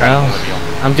different kind Well, of millennial.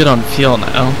 I'm good on fuel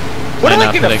now. What am Might I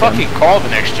not going to fit again. fucking call the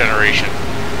next generation?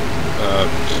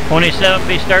 27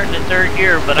 be starting in third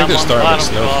gear, but I I'm think on they're the bottom,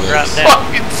 starting so I'll with drop snowflakes.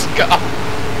 down. Fucking Scott.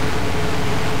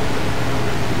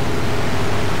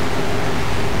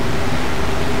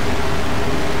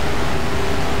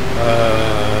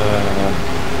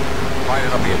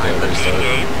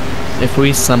 If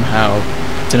we somehow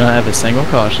do not have a single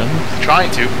caution, Trying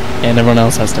to. and everyone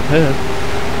else has to pit,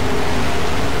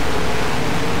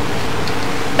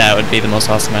 that would be the most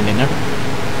awesome ending ever.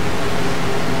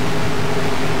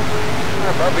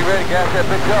 I'll be ready to gas that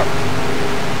bitch up.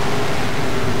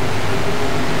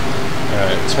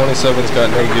 Alright, 27's got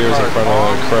no gears in front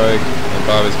of Craig, and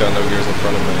Bobby's got no gears in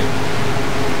front of me.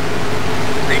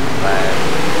 Green flag.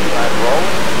 Flag roll.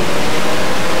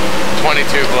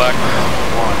 22 black.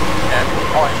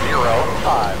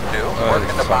 10.052.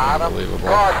 Working the bottom. Unbelievable.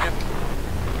 Caution.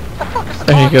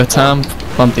 There you go, Tom.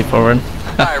 Bumpy forward.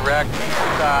 Direct.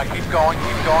 Keep going.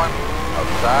 Keep going.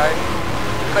 Outside.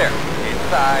 Clear.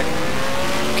 Inside.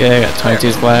 Okay, I got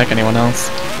 22's black. Anyone else?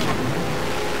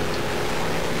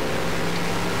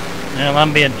 Well,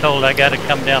 I'm being told I got to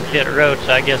come down pit road,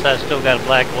 so I guess I still got a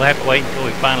black. We'll have to wait until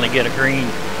we finally get a green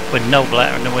with no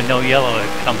black, with no yellow. It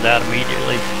comes out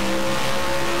immediately.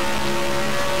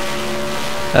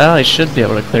 Well, I should be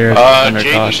able to clear it under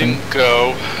Jaden caution. didn't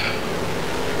go.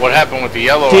 What happened with the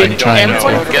yellow? I Did don't know.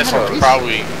 Jaden I'm guessing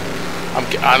probably.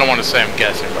 I don't want to say I'm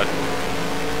guessing, but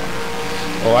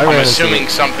Well, I'm assuming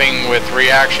something with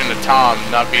reaction to Tom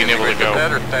not being able to go.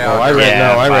 Well, I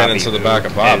ran into the back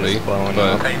of Bobby, but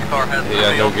he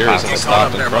had no gears and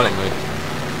stopped in front of me.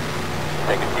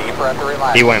 Take a deep breath to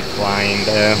relax. He went flying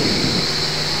there.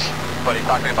 Buddy,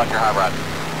 talk to me about your high rod.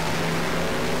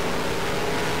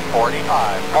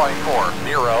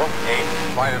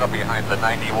 45.408. Line it up behind the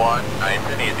 91. Nice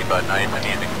and easy, bud. Nice and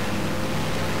easy.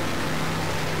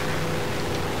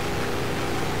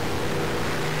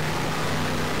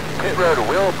 Pit road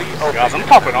will be open. Guys, I'm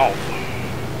popping off.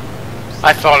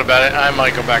 I thought about it. I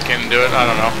might go back in and do it. I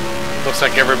don't know. Looks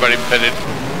like everybody pitted.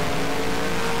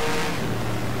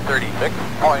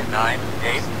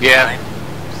 36.989. Yeah.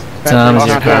 Tom, is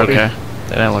your car okay?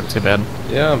 They don't look too bad.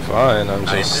 Yeah, I'm fine. I'm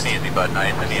Nice just. and easy, bud.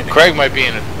 Nice and easy. Craig might be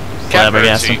in a catbird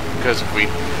Flabbergasted. seat because if we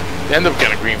end up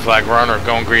getting a green flag run or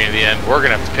going green at the end, we're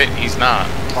gonna have to pit. He's not.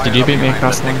 Did you beat me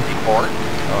across the line?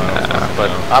 But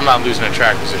I'm not losing a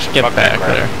track position. Get Fuck back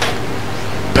that, there.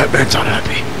 Batman's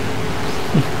unhappy.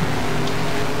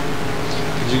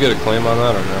 Did you get a claim on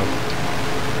that or no?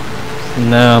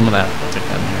 No, I'm gonna have to take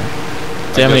that in here.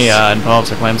 Do you have any involves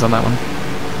or claims on that one?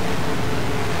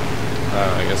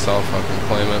 I guess I'll fucking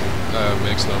claim it. It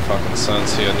makes no fucking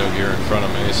sense. He had no gear in front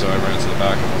of me, so I ran to the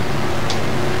back of him.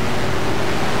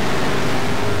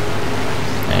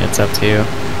 Hey, it's up to you.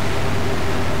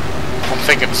 I'm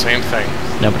thinking the same thing.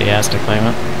 Nobody has to claim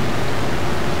it.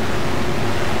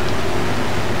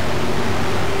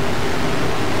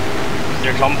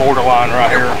 I'm borderline right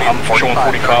here. I'm showing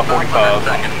 45, 45.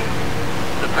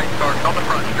 The paint car's on the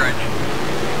front stretch.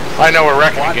 I know we're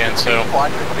wrecking again, so.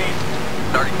 Watch your speed.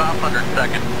 3,500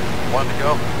 seconds. One to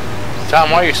go.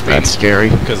 Tom, why are you speeding? That's scary.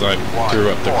 Because I threw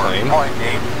up the claim.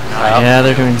 4.8. Yeah,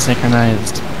 they're doing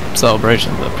synchronized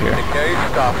celebrations up here. Okay,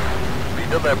 stop. Be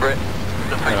deliberate.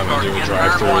 The paint I'm car's gonna do a in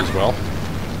drive-through turn as one. well.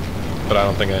 but I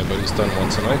don't think anybody's done one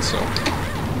tonight, so.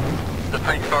 The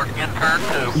paint starting in turn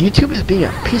 2. YouTube is being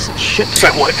a piece of shit. So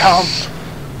what, Tom?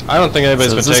 I don't think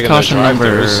anybody's So been is this taking their caution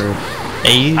number drive-throughs.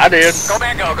 8? I did. Go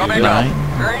man, go man, Right. go.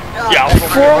 Great job. Yeah,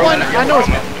 401, I know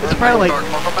it's probably like 8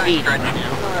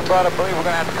 I believe we're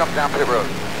gonna have to come down pit road.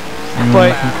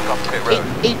 but Pit road.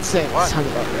 8 cents sounds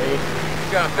about right.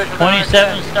 You got a fish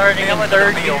 27 starting in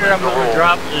third gear. I'm gonna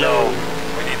drop low.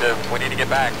 We need to get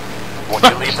back. When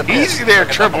you leave the pit, Easy there, look at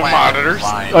the triple line, monitors.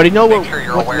 line. Oh, do you know Make what- sure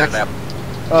you're what's aware of next?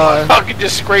 that. Fucking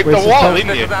just scrape the Where's the wall, time?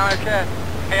 didn't you?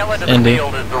 Tail end of Indy. the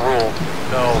field is the rule.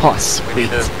 So Oh, sweet.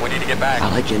 we need to get back. I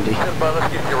like Indy. But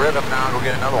let's get your rhythm now and we'll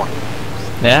get another one.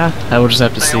 Yeah, I will just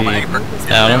have to Stay see on the apron. Just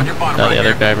stay Adam, with your bottom how right the other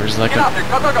here. drivers like Get out it.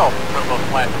 there, go, go, go. Put a little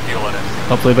flat fuel in it.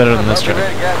 Hopefully better than this Get truck.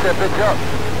 ready, gas that bitch up.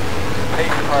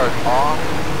 Pace car is off.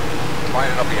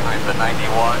 Lining up behind the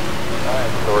 91.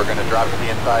 Alright, so we're gonna drop to the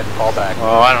inside and fall back.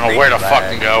 Oh, I don't know where to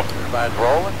fucking go. Everybody's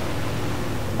rolling.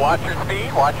 Watch your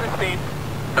speed, watch your speed.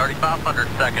 3,500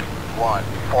 seconds.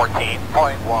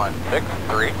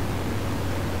 1:14.163.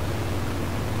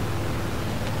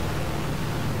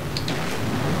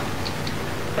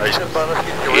 Nice. Let's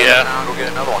get your Yeah. rhythm now and go get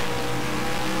another one.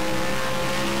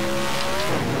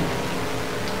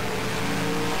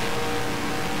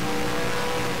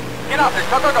 Get out there,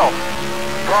 go, go, go.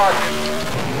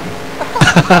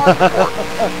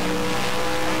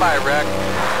 Bye, Rick.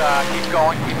 Keep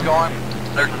going, keep going.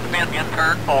 There's a spin in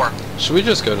turn 4. Should we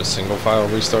just go to single file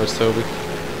restarts, Toby?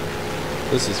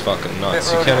 This is fucking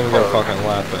nuts. You can't even get a fucking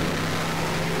lap in.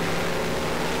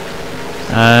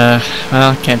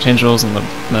 Well, can't change rules in the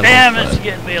middle. Damn, it's but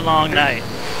getting to be a long night.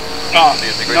 Not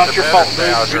your fault, dude.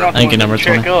 You're not the Thank you, one number to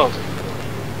check 20. up.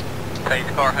 Pace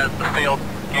car has the field.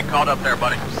 Get caught up there,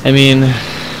 buddy. I mean,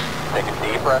 Take a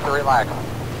deep breath and relax. I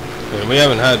mean, we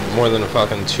haven't had more than a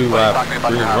fucking 2-lap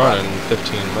green run in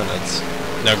 15 minutes.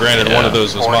 Now, granted, one of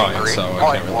those was mine, so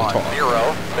I can't really talk.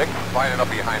 0.106, lining up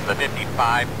behind the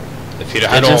 55. If you'd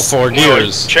had all 4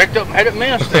 gears, Checked up and had it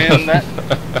missed, and that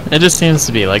it just seems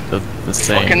to be like the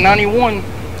same. fucking 91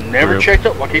 never Group. checked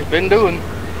up like he's been doing.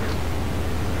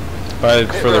 but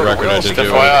for the record, I did do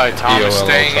FYI, Tom is EOL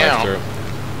staying out.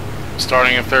 drive-through.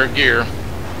 Starting in third gear.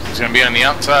 He's gonna be on the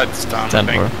outside this time, I 10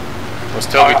 think. 4. Let's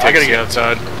Toby I takes gotta the get-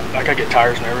 outside. I gotta get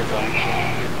tires and everything.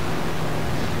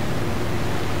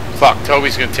 Fuck,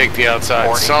 Toby's gonna take the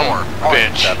outside. Some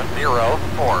bitch.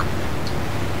 704.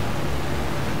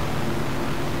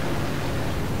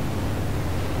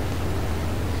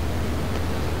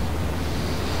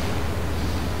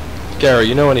 Gary,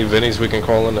 you know any Vinnies we can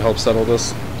call in to help settle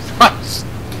this?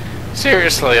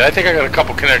 Seriously, I think I got a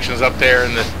couple connections up there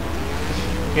in the,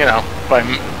 you know,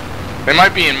 they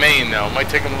might be in Maine though. It might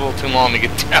take them a little too long to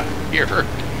get down here.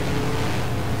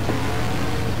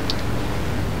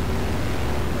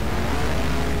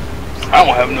 I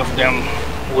don't have enough damn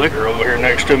liquor over here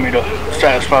next to me to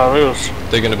satisfy this.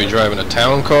 They're going to be driving a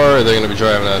town car, or are they going to be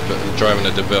driving a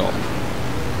DeVille?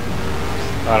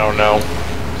 I don't know.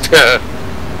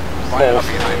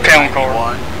 Town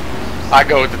car. I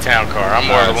go with the town car. I'm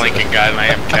more of a Lincoln guy than I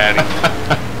am Caddy.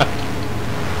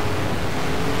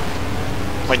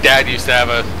 My dad used to have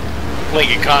a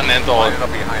Lincoln Continental. Lining up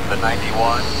behind the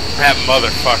 91. That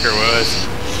motherfucker was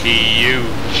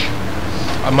huge.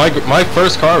 My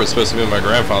first car was supposed to be my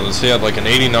grandfather's. He had like an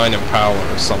 89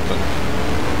 Impala or something.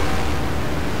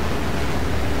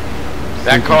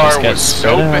 That You can car just get was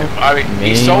so spit big. out. I mean,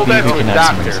 he sold that Maybe to we a can add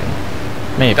some doctor. racing.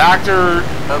 Maybe. Doctor,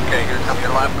 Okay, here comes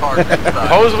your lap car.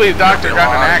 supposedly the doctor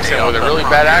got in an accident with a really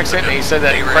bad accident, and he said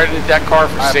that he credited that car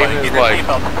for saving his life.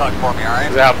 For me, all right?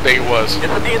 That's how big it was.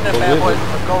 Get the D in this bad boy.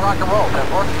 Let's go rock and roll.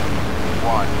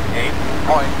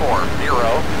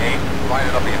 18.408.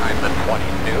 Lining up behind the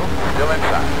 22. Still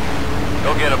inside.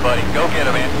 Go get him, buddy. Go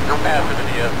get him, man. You're faster than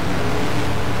he is.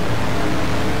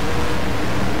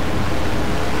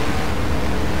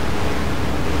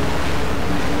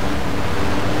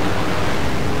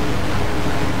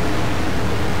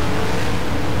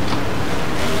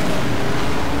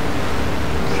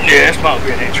 Yeah, this might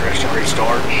be an interesting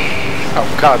restart. Oh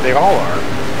God, they all are.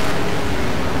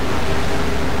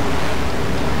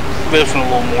 This one a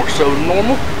little more so than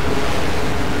normal.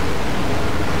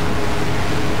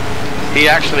 He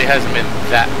actually hasn't been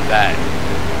that bad.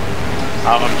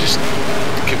 I'm just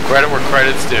give credit where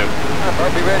credit's due.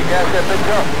 Be ready, gas that bitch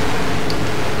up.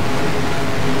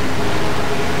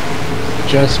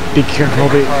 Just be careful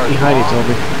behind you,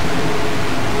 Toby.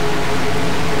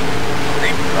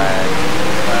 Green flag.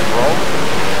 Flag roll.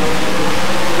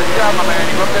 Good job, my man.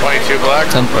 You looked at 22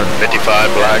 black. 10 4.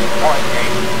 55 black.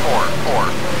 .844.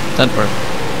 10 4.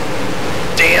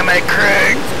 Damn it,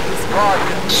 Craig.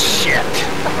 Shit.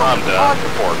 I'm done.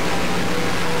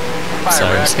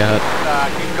 Sorry, Scott.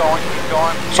 Keep going, keep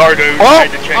going. Sorry, dude. Oh, I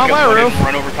had to check on up my on roof. it,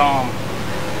 run over Tom.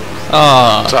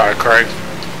 Oh, Sorry, Craig.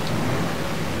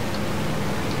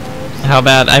 how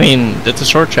bad? I mean, it's a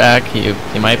short track. You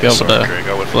might be able to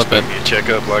flip it. Check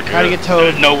up like Try to get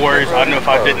towed. No worries. I know if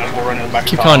I didn't, I was going to run in the back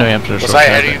Keep of going Tom. to Hampshire. Was Short I track.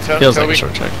 ahead of you, It feels like Toby? a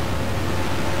short track.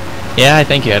 Yeah, I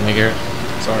think you had me, Garrett.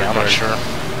 Sorry, I'm not sure.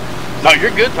 No,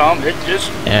 you're good, Tom. It just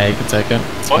Yeah, you can take it.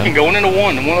 It's fucking fine. going into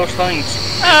one of those things.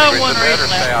 One race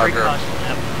lap, 3 caution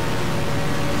lap.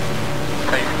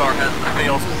 Pace car has the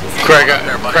field.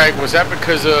 Craig, was that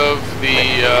because of the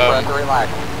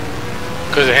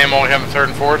because of him only having third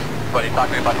and fourth? Buddy, talk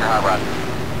to me about your high rod.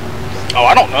 Oh,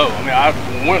 I don't know. I mean, I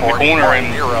went in the corner and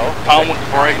Tom went to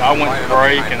break, I went to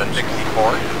break, and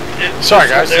Sorry,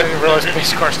 guys. I didn't realize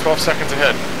pace car's 12 seconds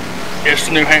ahead. it's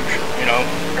New Hampshire. You know,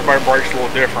 everybody breaks a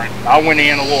little different. I went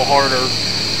in a little harder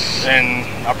than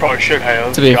I probably should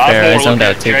have. To be I was fair, I more zoned looking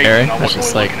out at too, Jason, Gary. I I was wasn't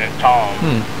just really like, looking at Tom.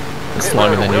 It's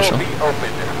longer than usual. Be open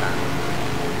in a minute.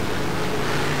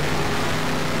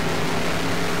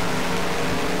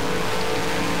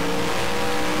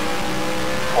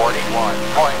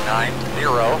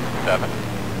 .907.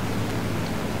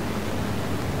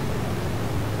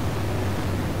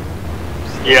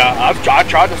 Yeah, I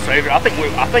tried to save it. I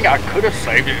think I could have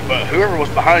saved it, but whoever was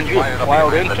behind you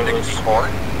plowed into us.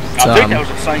 I think that was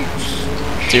the same.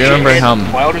 Do you remember how?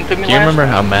 Plowed into me Do you last remember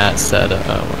time? how Matt said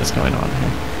what is going on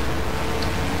here?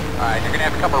 Alright, you're gonna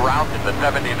have to come around to the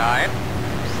 79.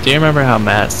 Do you remember how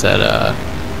Matt said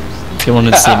he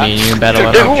wanted to see me and you battle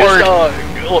it out?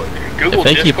 Google If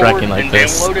they keep Discord wrecking like and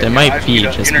this, download it it and might ask be you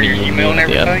to just enter me your and you email and at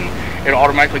the end. everything. It'll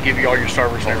automatically give you all your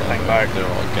servers and everything back. They're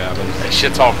all gabbing. That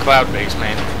shit's all cloud-based,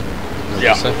 man.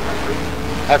 Yeah.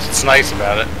 That's what's nice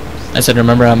about it. I said,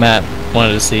 remember how Matt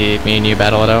wanted to see me and you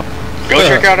battle it out? Go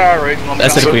check out our rating. I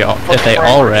said if they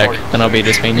all wreck, then I'll be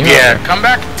just me and you. Yeah, come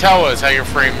back and tell us how your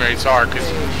frame rates are, because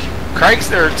Craig's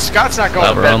there. Scott's not going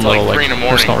to Our bed own till little like 3 in the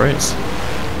morning. personal race.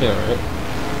 Yeah, right.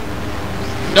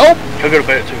 Nope. He'll go to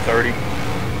bed at 2:30.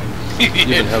 You've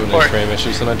been having any frame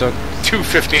issues tonight, Doug?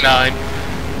 2:59.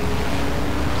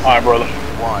 Alright, brother.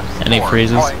 Any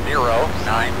freezes?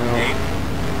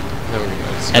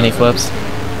 0.098. Any flips?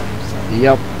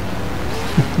 Yep.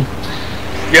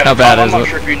 Yeah, How bad I'm is not it?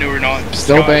 sure if you knew or not.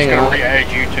 Still Scott's banging gonna on.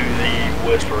 re-add you to the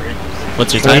list for it.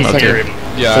 What's your time up to?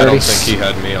 Yeah, I don't think he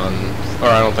had me on, or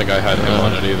I don't think I had him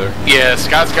on it either. Yeah,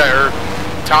 Scott's got, or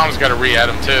Tom's got to re-add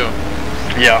him too.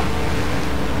 Yeah.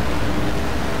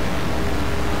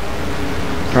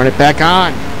 Turn it back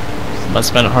on. Must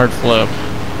have been a hard flip.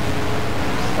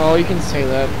 Oh, you can say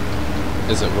that.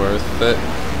 Is it worth it?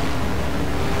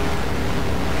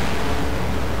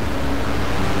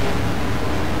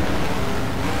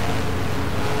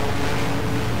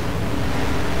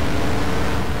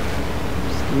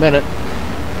 Just a minute.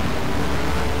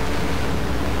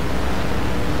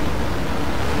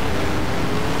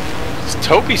 Is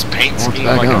Toby's paint Well, it's scheme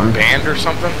back like on. a band or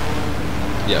something?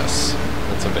 Yes,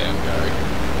 that's a band, Gary.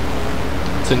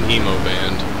 It's an emo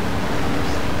band.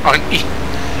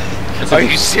 Are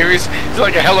you serious? It's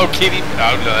like a Hello Kitty.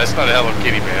 Oh no, that's not a Hello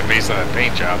Kitty band based on that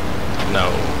paint job.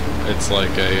 No, it's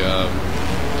like a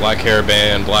black hair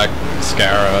band, black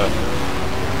mascara.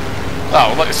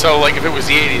 Oh, so like if it was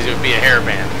the 80s, it would be a hair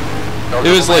band.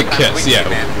 It was like Kiss, yeah.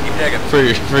 For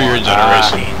your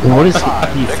generation. What is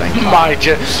he saying?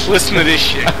 Listen to this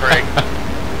shit, Craig.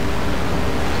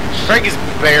 Craig is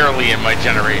barely in my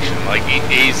generation. Like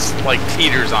he's like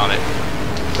teeters on it,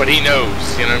 but he knows.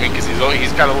 You know what I mean? Because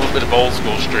he's got a little bit of old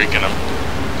school streak in him.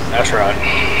 That's right.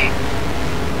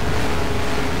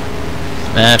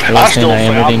 Matt, for I listening, still I say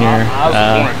am reading your I was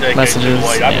born a decade messages. too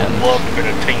late. I would And love to have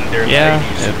been a teen during yeah, the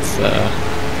 80s. it's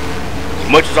As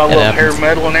much as I it love hair happens.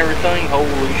 metal and everything,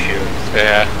 holy shit.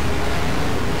 Yeah.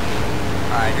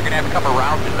 Alright, you're gonna have to come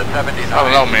around to the 79. I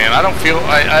don't know, man. I don't feel.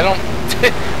 I don't.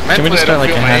 Mentally, just I don't start,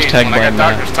 like, feel a my age. hashtag When I got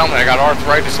blame doctors telling me I got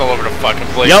arthritis all over the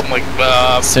fucking place. Yep. I'm like,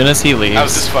 as soon as he leaves,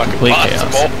 how's this fucking complete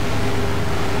possible?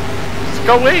 chaos. Let's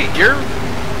go wait. You're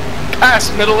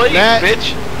past middle age, Matt,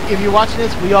 bitch. if you're watching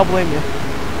this, we all blame you.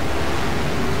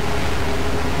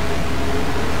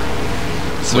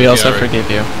 So, We also Gary, forgive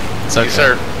you. It's okay. Yes,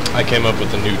 sir. I came up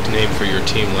with a new name for your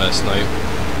team last night.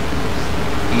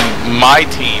 My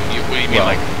team. What do you mean, Well,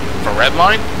 like for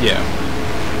Redline? Yeah.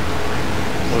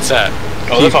 What's that?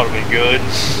 Oh, this ought to be good.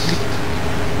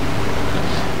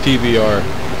 PBR,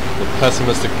 the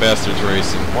Pessimistic Bastards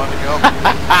Racing. One to go.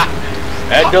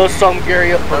 That does something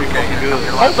Gary up pretty fucking good.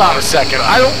 Hold on a second.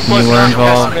 I don't. You was were not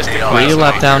involved. pessimistic Were you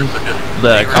last let night. down?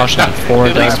 the caution on 4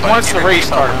 At least down? once the race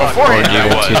started. Or Beforehand, do you I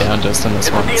go was. 2 down just in this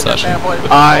one session?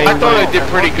 I thought I did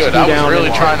pretty good. I was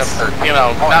really trying to, you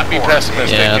know, not be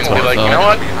pessimistic Yeah, and that's be what I like, you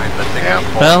thought. know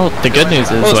what? Well, the good news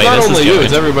is, Well, it's wait, not this only is you, good.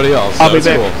 it's everybody else. I'll be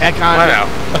That's back. cool. I know.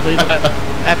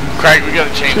 Craig, we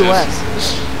gotta change 2 this.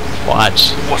 less.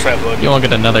 Watch. What's that, bud? You won't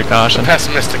get another caution.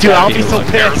 Pessimistic. Dude, I'll be so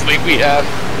attitude pissed. apparently we have.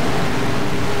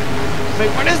 Wait,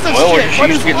 what is this Well, shit? we What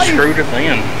just is get life? screwed at the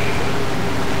end.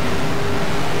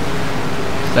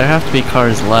 There have to be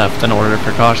cars left in order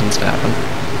for cautions to happen.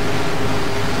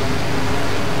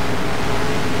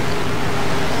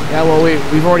 Yeah, well,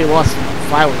 we've already lost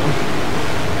 5 of them.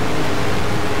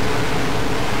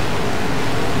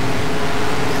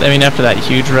 I mean, after that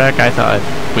huge wreck, I thought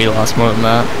we lost more than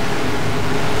that.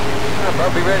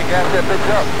 Be ready, gas that bitch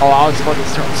up. Oh, I was about to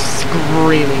start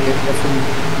screaming if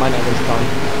my night was done.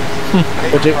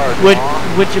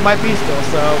 which it might be still,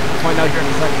 so we'll find out here in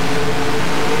a second.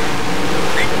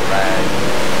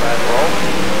 Flag roll.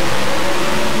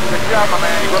 Good job, my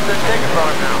man. You up there taking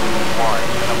from it now.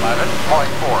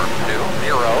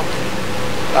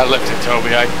 1:11.420. I lifted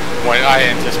Toby. I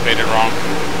anticipated wrong.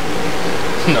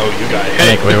 No, you got I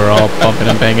think we were all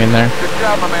bumping and banging there. Good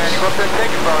job, my man. You up there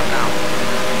taking from it now.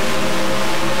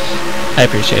 I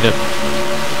appreciate it.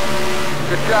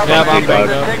 Good job, Yeah, my man. I'm You up back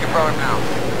there now. taking from it now.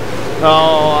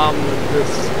 Oh, this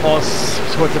all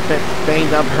sorts of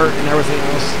banged up, hurt, and everything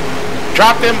else.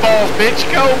 Drop them balls, bitch.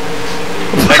 Go.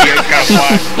 That guy's got a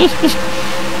flag.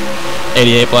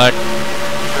 88 black.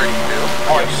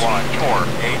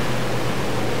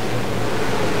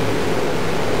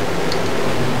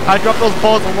 32.148. I dropped those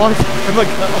balls a long time ago.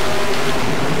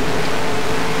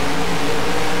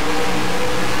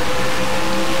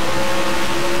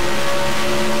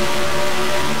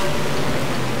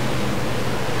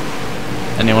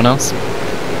 Anyone else?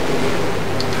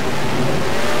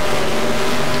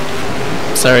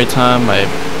 Sorry, Tom. I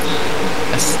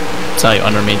saw you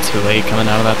under me too late coming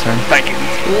out of that turn. Thank you.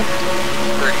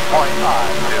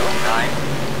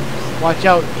 30.529. Watch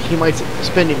out, he might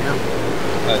spin you now.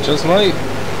 That just might.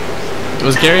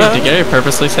 Did Gary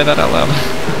purposely say that out loud?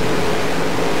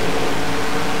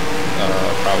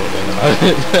 Probably not.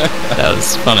 That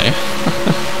was funny.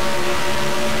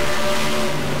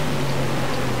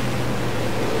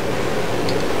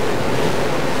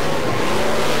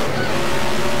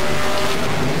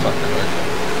 Fuck quick.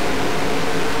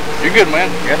 You're good, man.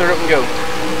 Gather up and go.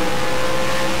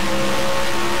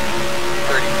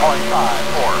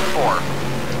 30.544.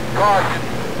 Caution.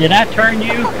 Did I turn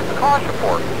you? It's a caution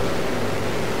for.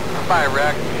 By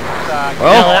wreck.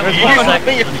 Well, that was You my know, second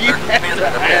if one. you had to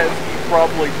ask, you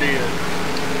probably did.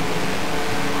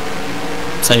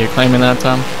 So you're claiming that,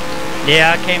 Tom?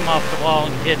 Yeah, I came off the wall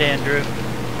and hit Andrew.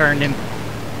 Turned him.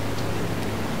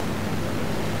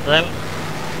 So,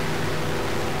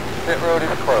 Pit road is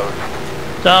closed.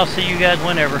 so I'll see you guys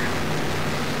whenever.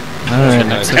 Alright,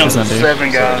 next Down up is to Andy.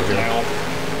 7 guys now.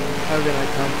 Have a good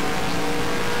night, Tom.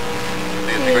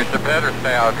 The better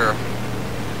stay out there.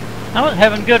 I was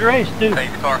having a good race, too.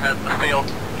 Pace car has the field.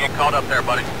 Get caught up there,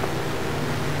 buddy.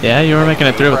 Yeah, you were making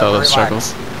it through with all those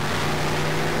struggles.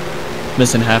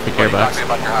 Missing half a What are you gearbox. talking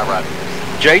about your high rod?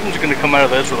 Jaden's going to come out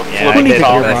of this with a Yeah, I flipping did the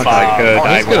top best I five. could. I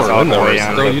he's gonna was all win the the way race,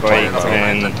 on though. the You brakes told me.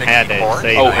 and had it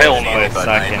saved Oh, hell for no. a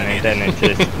second, and then it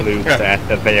just looped at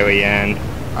the very end.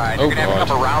 Alright, Oh, you're going to have a God.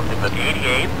 couple rounds in the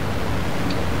 88.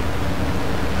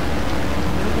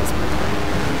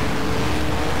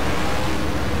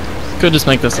 Could just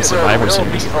make this a Survivor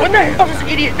Series. What the hell is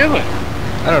this idiot doing?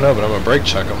 I don't know, but I'm gonna brake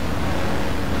check him.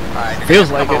 Alright, you're Feels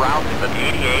gonna have a like couple rounds in the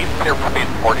 88. Clear for speed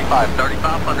 45,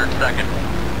 3500 seconds.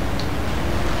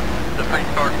 The pace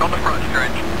car's on the front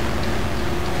stretch.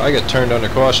 If I get turned under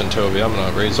caution, Toby, I'm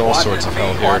gonna raise all sorts of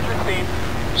hell here.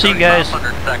 See you guys.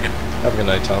 3500 seconds. Have a good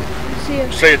night, Tom. See ya.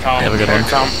 See you, Tom. Have a good one.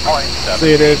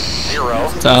 See you, dude.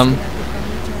 0. Tom,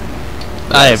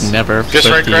 I have never Just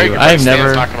right, flipped Greg? you. I have Stan's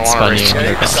never not gonna wanna spun race you you.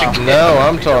 under gun. No,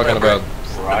 I'm talking about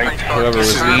Right. whoever This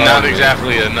was is behind not me.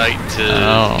 exactly a night to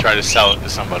Oh. try to sell it to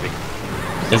somebody.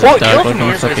 Is What it Doug kills looking me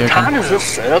to is flip you as again? kind as this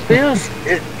setup is,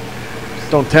 it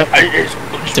Don't tell me.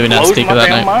 Do we not blows speak my of that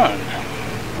damn night? mind.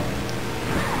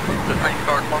 The pace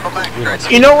car's on the back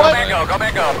stretch. You know Go what? back, go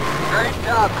back, go. Great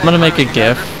job. I'm gonna make a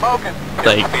GIF, Smoking.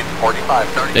 like, 45,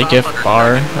 a GIF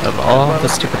bar of all the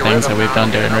stupid things that we've done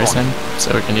during racing,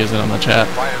 so we can use it on the chat.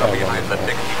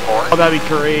 Oh, that'd be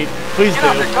great. Please Get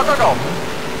out there, do. go, go, go.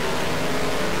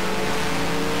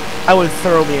 I would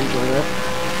thoroughly enjoy that.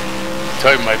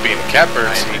 Toby might be in the catbirds.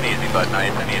 Nice and easy, bud.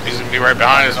 Nice and He's easy. gonna be right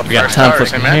behind us. We got Tom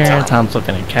flipping here, Tom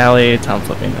flipping in Cali, Tom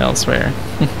flipping elsewhere.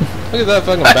 Look at that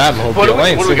fucking Batmobile. I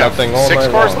ain't What do we seen got? that thing all 6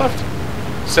 night cars long. left?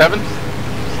 7?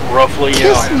 Roughly,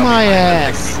 Kiss my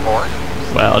ass.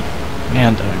 Wow,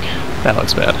 man, Doug, that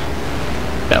looks bad.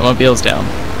 Batmobile's down.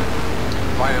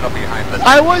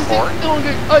 I wasn't doing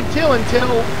it until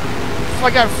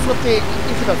I got flipped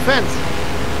into the fence.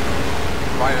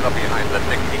 I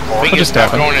think it's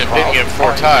not going in didn't get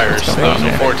 4 tires. So those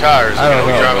are 4 tires. I don't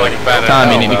know. Driving like a bad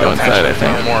Tom, you need to go inside, I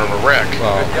think. More of a wreck.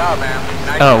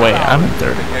 Oh, wait, I'm in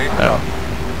third. Oh.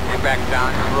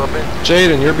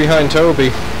 Jaden, you're behind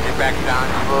Toby.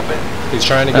 He's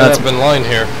trying to get up in line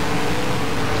here.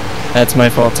 That's my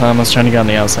fault, Tom. I was trying to get on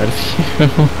the outside of you.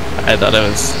 I thought it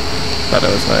was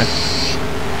there.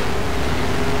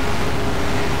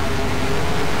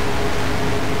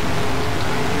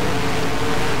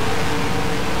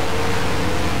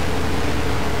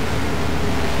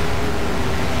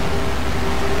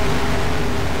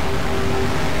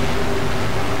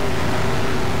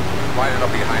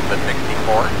 Behind the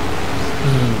 64.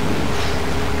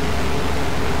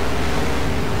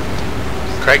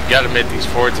 Craig, you gotta admit these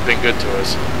Fords have been good to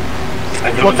us.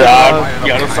 No doubt. You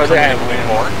gotta say they have been.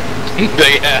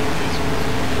 They have.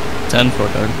 10 for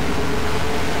Doug.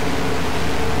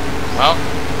 Well,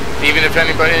 even if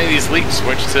any of these leagues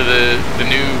switch to the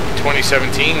new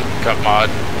 2017 Cup mod,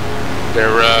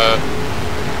 the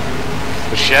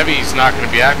Chevy's not going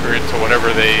to be accurate to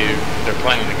whatever they're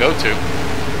planning to go to.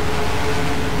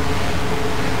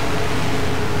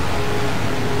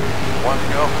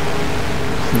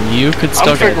 You could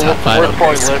still get a top 5 we're on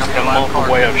probably this. less than a month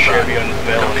away of Chevy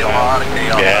unveiling that.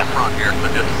 Yeah.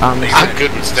 I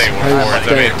couldn't stay with Fords.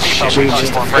 I mean,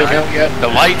 just a freaking, the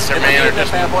lights are, man, are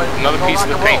just another piece of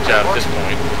the paint job at this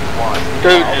point.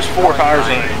 Dude, it's 4 tires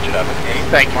in it.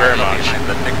 Thank you very much.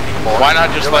 Why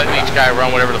not just let each guy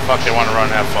run whatever the fuck they want to run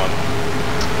and have fun?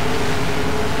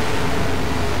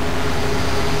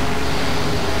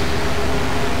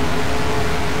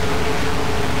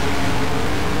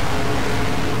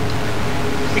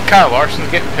 Kyle Larson's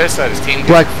getting pissed that his team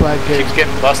Black flag keeps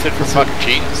getting busted for fucking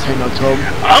cheating.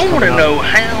 I want to know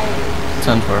how.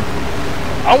 10 for.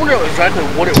 I want to know exactly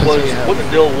what it was, what the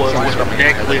deal was with the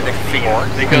deck lid field.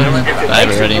 Because if it I have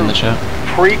it makes ready in the chat.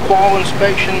 Pre-qual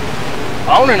inspection,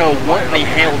 I want to know what the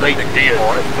hell they did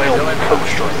to fail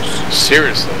post race.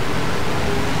 Seriously.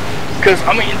 Because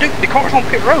I mean, dude, the car's on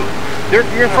pit road. You're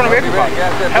in front of everybody.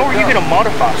 How are you going to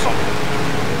modify something?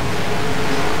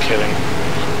 Kidding.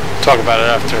 Talk about it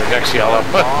after next yellow.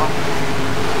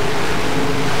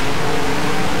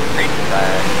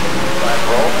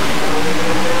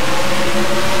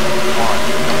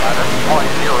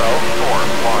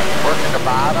 Working the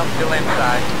bottom till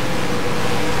inside.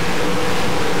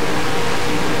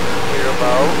 Clear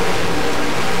low.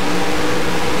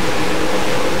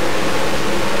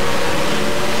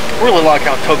 Really like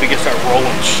how Toby gets that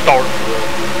rolling start for the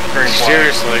green flag.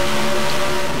 Seriously.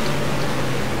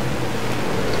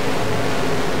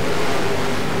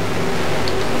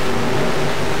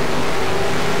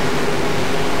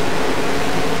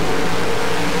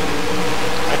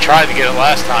 I tried to get it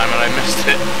last time and I missed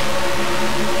it.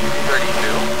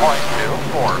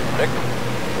 32.246.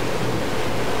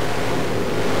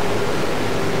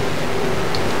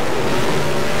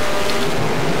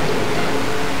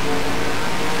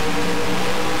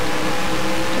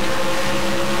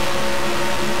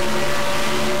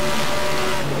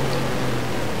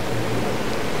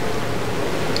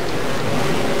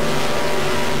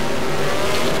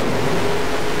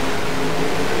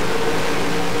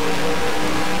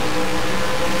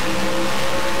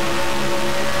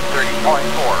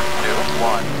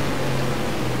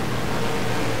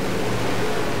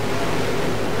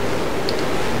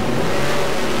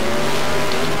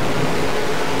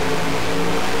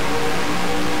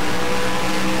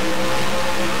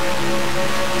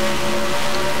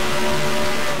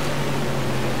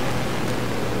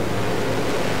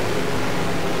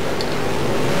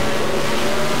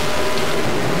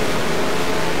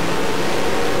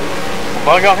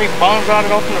 By God, he bombs out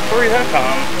it off in the 3 that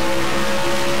time.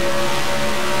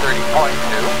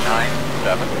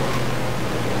 30.297.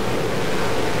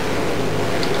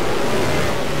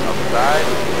 Outside.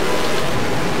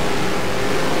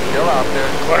 Still out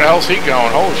there. Where the hell's he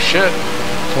going? Holy shit.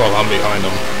 Well, I'm behind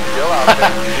him. Still out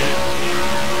there.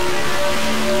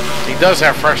 He does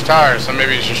have fresh tires, so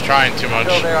maybe he's just trying too much.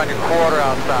 Still there on your quarter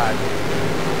outside.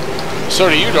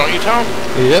 So do you, don't you, Tom?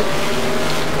 Yep.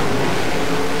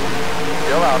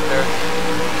 Still out there.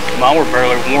 Mine were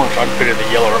barely warm, so I pitted the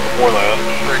yellow right before that.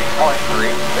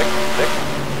 30.366.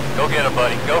 Go get him,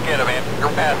 buddy. Go get him, man.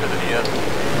 You're faster than he is.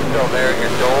 Still there at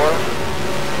your door.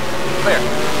 There.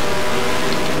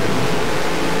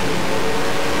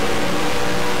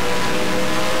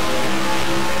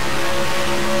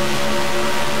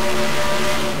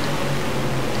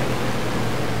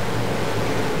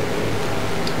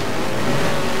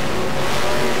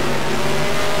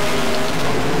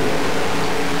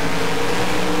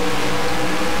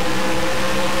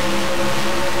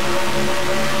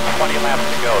 20 laps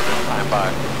to go this time by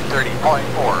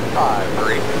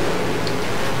 30.453.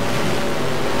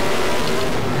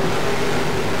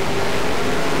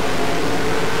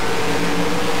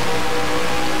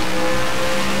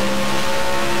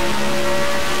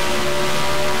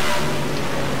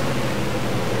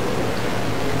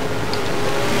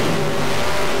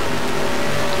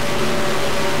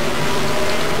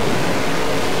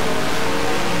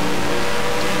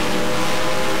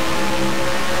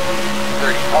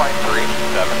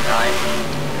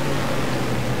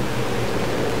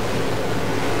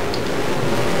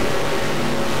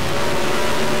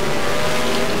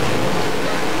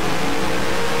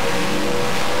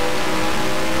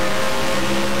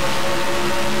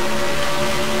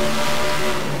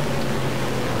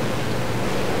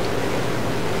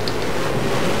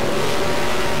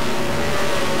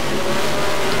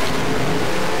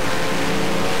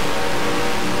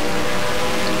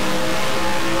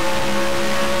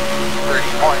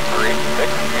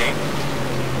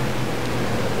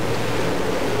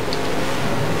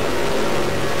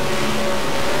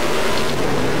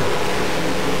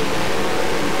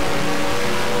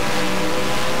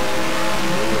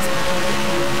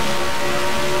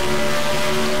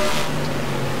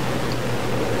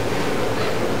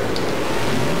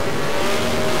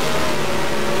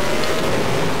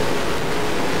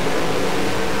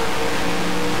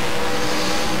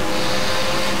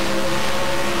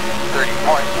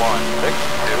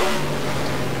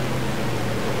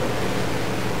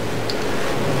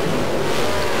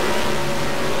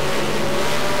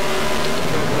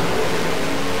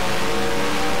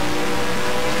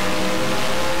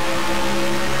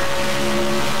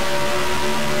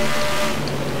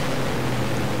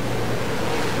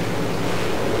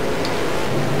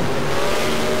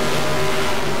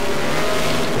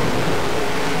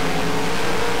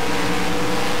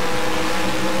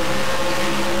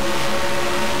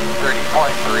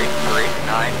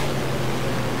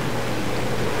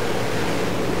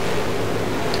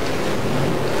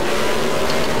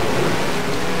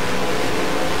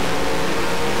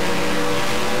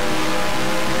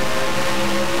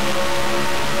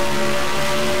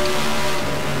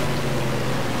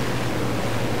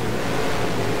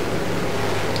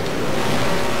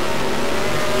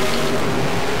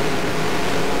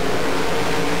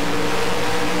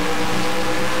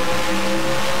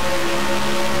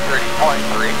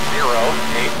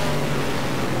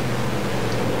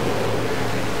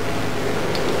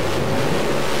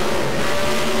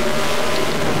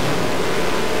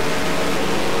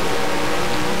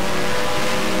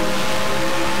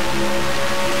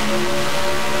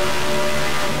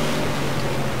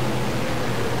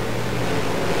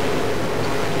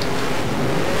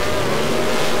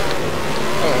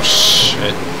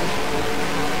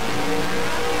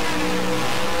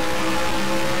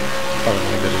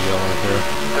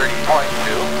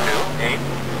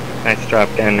 Nice drop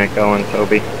down there going,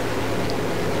 Toby.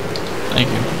 Thank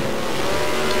you.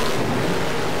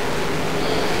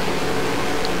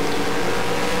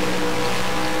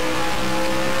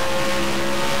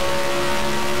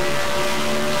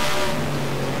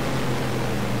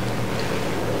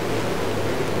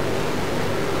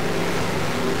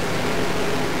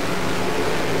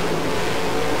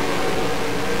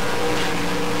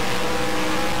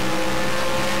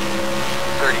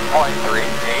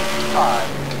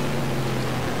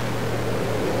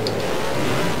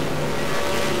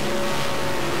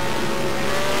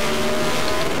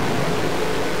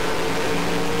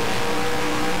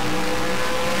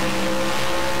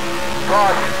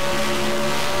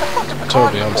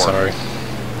 Toby, I'm sorry.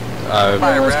 I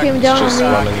almost came down just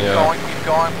on me. running you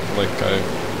like I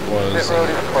was.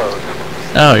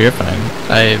 Oh, you're fine.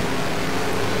 I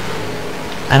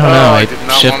don't know. I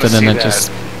shifted and it just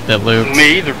looped.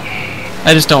 Me either.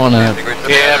 I just don't want to.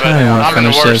 Yeah, but I'm in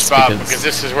the finish worst this spot because because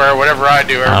this is where whatever I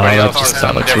do, I everybody don't know. else does That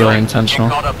something looks really different. intentional.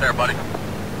 Keep going up there, buddy.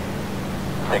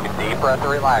 Take a deep breath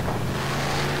and relax.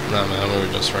 No, man, we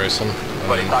were just racing.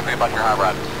 Buddy, talk to me about your hot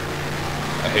rod.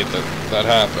 I hate that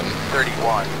happened.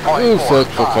 31. Ooh, fuck.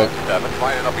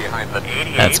 Lining up behind the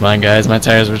 88. That's mine, guys. My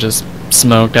tires were just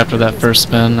smoked after that first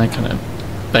spin. I couldn't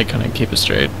keep it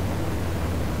straight.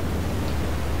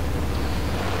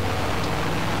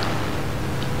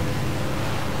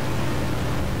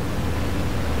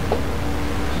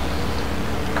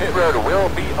 Pit road will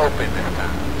be open this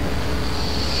time.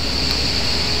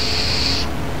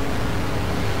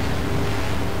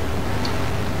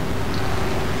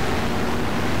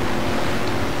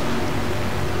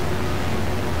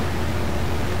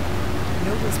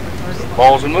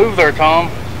 Balls and move there, Tom.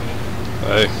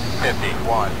 Hey.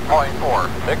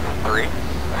 51.463.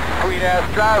 Sweet ass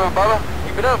driving, brother.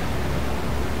 Keep it up.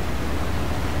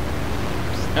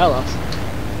 Hello.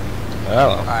 Hello.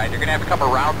 Alright, you're gonna have to come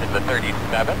around to the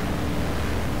 37.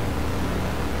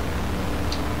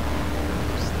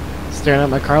 Staring at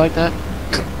my car like that?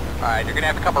 Alright, you're gonna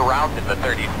have to come around to the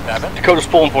 37. Dakota's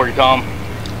pulling for you, Tom.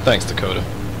 Thanks, Dakota.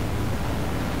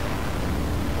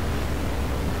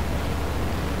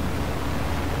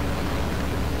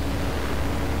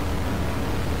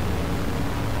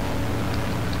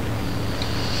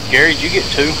 Gary, did you get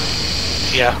 2?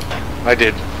 Yeah, I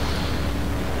did.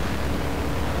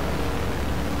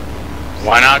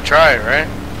 Why not try it, right?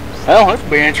 Well, this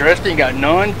will be interesting. You got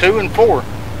none, 2, and 4.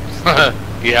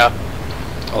 Yeah.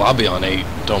 Oh, I'll be on 8.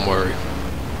 Don't worry.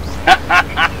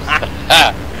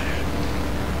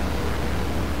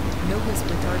 No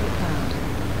whisper target found.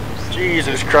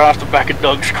 Jesus Christ, the back of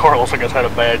Doug's car looks like it's had a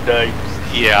bad day.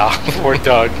 Yeah, poor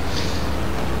Doug.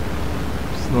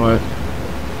 What?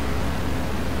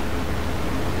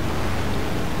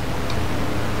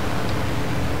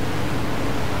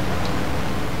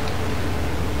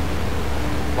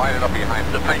 Line it up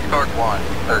behind the paint start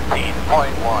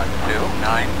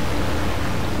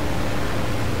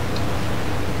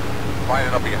 113.129. Line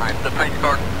it up behind the paint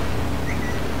start.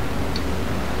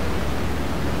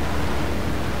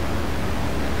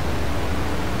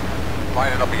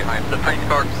 Line it up behind the paint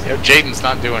start. Yeah, Jaden's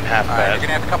not doing half Alright, bad. you're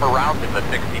gonna have to come around in the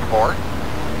 64.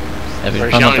 Have you For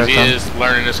as fun young up as there, he Tom? is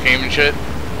learning this game and shit.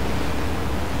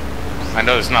 I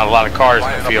know there's not a lot of cars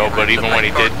in the field, but even when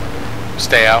he did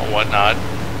stay out and whatnot,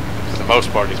 for the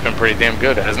most part, he's been pretty damn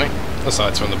good, hasn't he?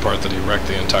 Aside from the part that he wrecked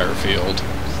the entire field.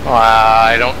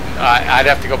 I'd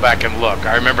have to go back and look.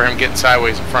 I remember him getting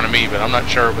sideways in front of me, but I'm not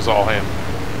sure it was all him.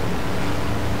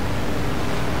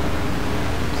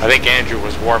 I think Andrew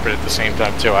was warping at the same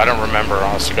time too. I don't remember,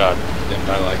 honest to God.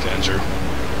 Yeah, I like Andrew.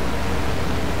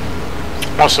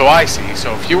 Oh, so I see.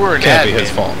 So if you were an Can't admin, be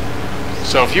his fault.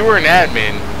 So if you were an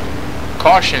admin,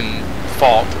 caution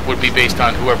fault would be based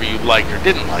on whoever you liked or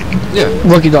didn't like. Yeah.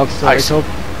 Lucky dog story. I see. So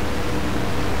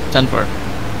 10-4.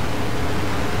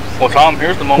 Well, Tom,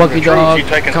 here's the moment Lucky of truth. dog, You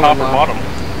taking come top or on. bottom?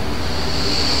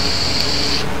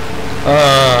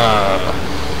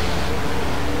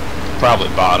 Probably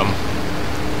bottom.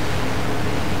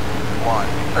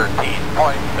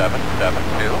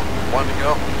 113.772. 1 to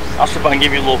go. I'll see if I can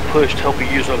give you a little push to help you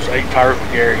use those 8 tires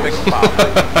with Gary. Single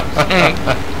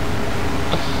file.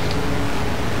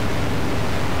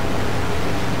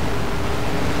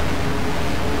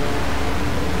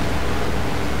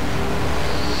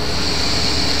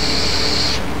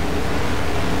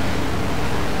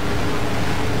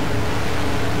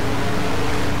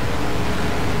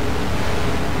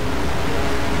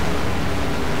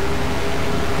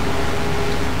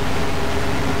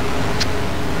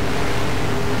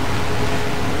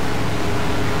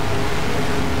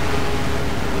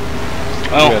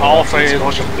 Well, all I'll say is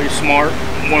let's just be smart.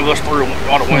 One of us 3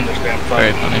 ought to win this damn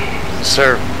Very thing. funny.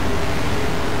 Sir.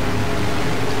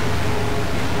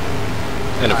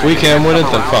 And if we can win it,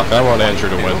 then fuck, I want Andrew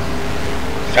to win.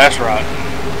 That's right.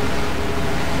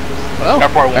 well,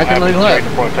 That probably won't back in happen. my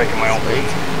Jaden probably taking my own lead.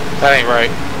 That ain't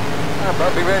right.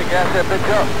 Better be ready to gas that bitch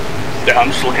up. Yeah, I'm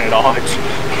just looking at odds.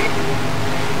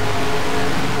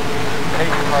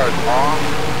 Pace cars long.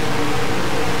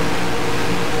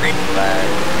 Green flag.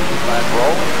 Flag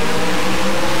roll.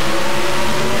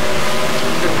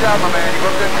 Good job, my man. You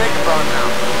got good take from now.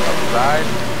 Upside.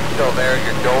 Still there,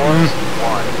 your door.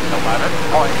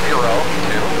 111.022.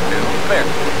 Clear.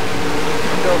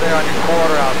 Still there on your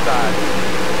quarter outside.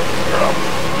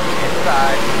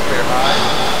 Inside. Clear high.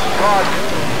 Caution.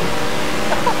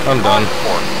 I'm done.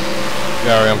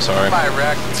 Gary, I'm sorry. Bye,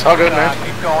 Rex. It's all good, man.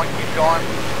 Keep going, keep going.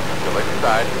 Still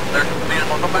inside. There's some speed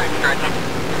on the bank stretching.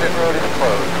 Pit road is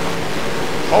closed.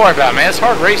 Don't worry about it, man. It's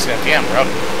hard racing at the end, bro.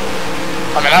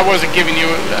 I mean, I wasn't giving you,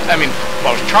 I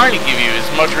was trying to give you as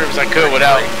much room as I could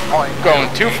without going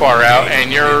too far out,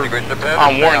 and you're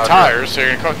on worn tires, so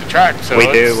you're going to cook the track. So We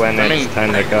do when it's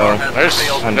time to go. There's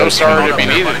no sorry to be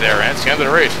needed there, man. It's the end of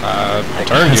the race.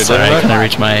 Turned you, Sorry, didn't can I? I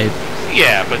reach my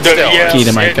Yeah, but still. Yes, Key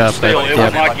to my cup, still, but it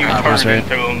yeah, was like you I was turned right.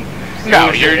 into him.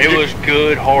 No, it was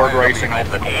good, hard racing.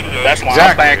 That's why Exactly.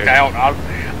 I backed out.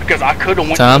 Because I could have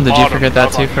went Tom, to the did you bottom. forget that I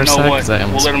was too like, for a you know sec? what? 'Cause I We'll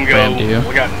almost let them go. rammed you.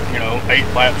 We got 8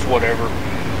 laps, whatever.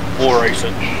 We'll race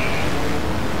it.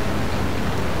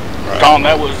 Tom,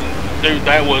 that was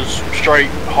straight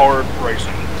hard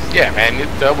racing. Yeah, man,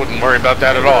 I wouldn't worry about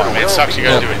that at all. I mean, it sucks you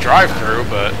gotta do a drive-through,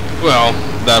 but... Well,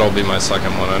 that'll be my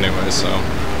second one anyway, so.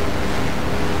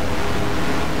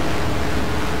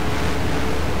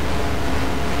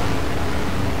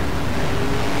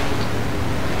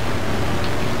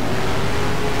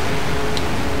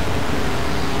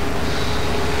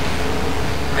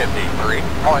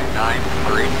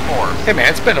 23.934. Hey man,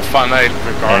 it's been a fun night Yeah,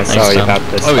 regardless. sorry Tom.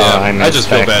 about this. Oh yeah, I I just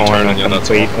feel missed that bad corner turning you, that's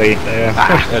all. completely there.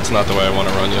 That's not the way I want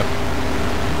to run you.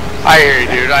 I hear you,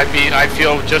 dude. I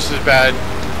feel just as bad.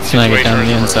 Can I get down on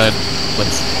the Situation inside,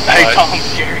 please? Hey, What? Tom,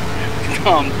 Jerry.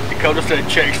 Tom, Dakota said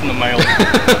checks in the mail.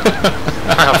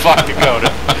 Fuck Dakota.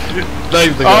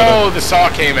 Thanks, Dakota. Oh, the saw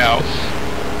came out.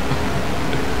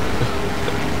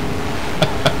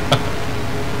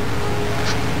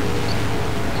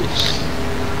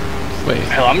 Wait.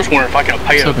 Hell, I'm just wondering if I can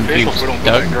pay So the officials confused. we don't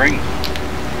go Doug? that green.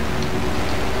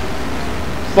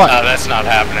 That's not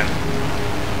happening.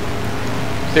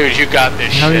 Dude, you got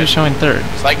this How are you shit. showing third?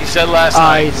 It's like you said last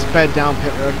I night. sped down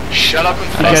pit road. Shut up and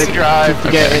get- fucking drive.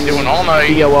 to get in Doing all night.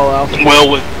 DOLL.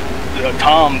 Well, with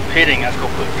Tom pitting, I was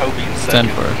going to put Toby in 10 second.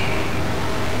 for it.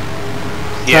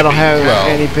 So I don't have well,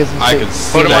 any business I to could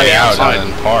Put him on stay the out outside.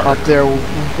 and then park. up there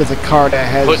with a car that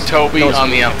has. Put Toby those- on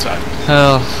the outside.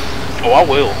 Hell, Oh, I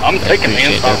will. I'm taking the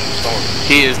appreciate inside that. from the start.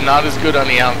 He is not as good on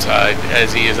the outside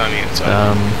as he is on the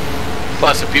inside.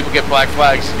 Plus, if people get black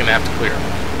flags, he's gonna have to clear them.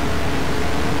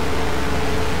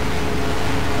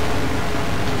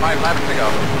 5 laps to go.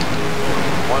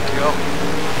 1 to go.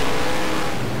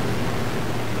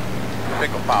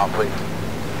 Single file, please.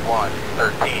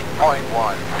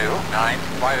 1:13.129.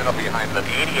 Slide it up behind the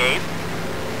 88.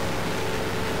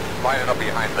 Slide it up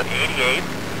behind the 88.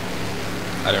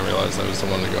 I didn't realize that was the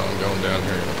one to go. I'm going down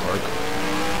here in the park.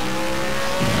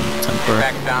 10 for it.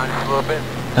 Back down just a little bit.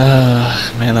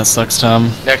 Man, that sucks,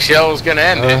 Tom. Next yellow's gonna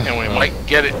end it, and we might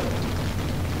get it.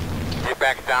 Get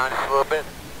back down just a little bit.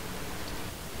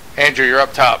 Andrew, you're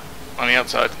up top on the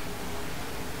outside.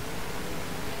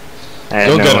 I had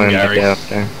Go no get him, one to Gary. get up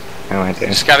there. No idea.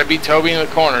 Just gotta beat Toby in the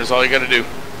corner is all you gotta do.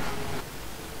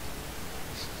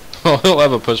 Oh, he'll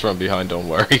have a push run behind, don't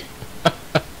worry.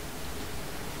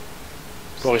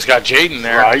 Well, he's got Jaden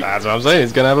there. Right. That's what I'm saying,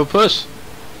 he's gonna have a push.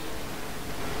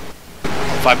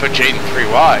 If I put Jaden 3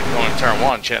 wide going to turn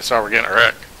 1, chances are we're getting a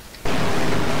wreck.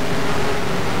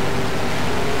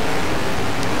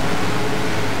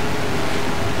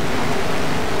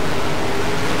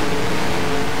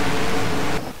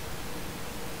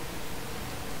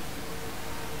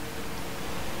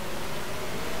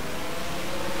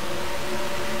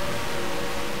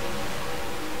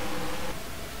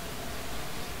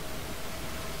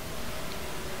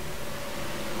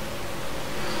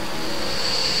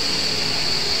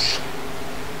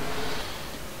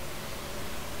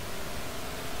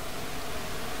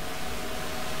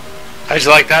 How'd you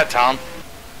like that, Tom?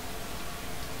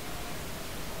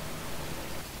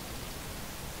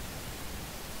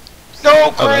 No,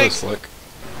 Oh, that Craig! was slick.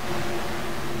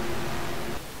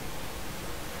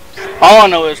 All I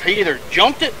know is he either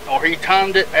jumped it or he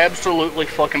timed it absolutely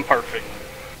fucking perfect.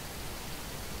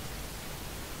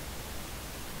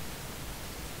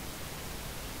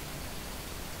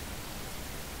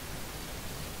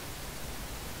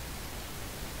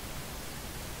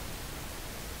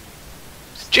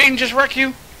 Jaden just wreck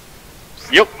you?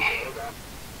 Yep.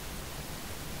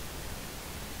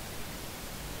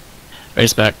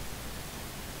 Race back.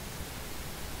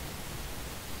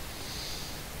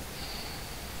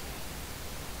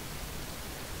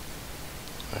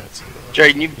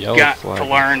 Jaden, you've Yellow got flag. to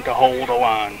learn to hold a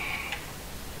line.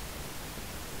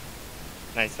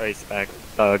 Nice race back,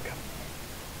 Doug.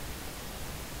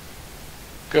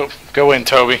 Go in,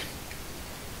 Toby.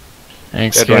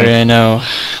 Thanks, Good Gary. one. I know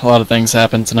a lot of things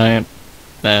happened tonight,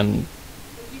 and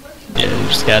yeah, you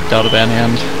just got dealt a bad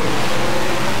hand.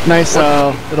 Nice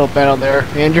little battle there,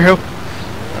 Andrew.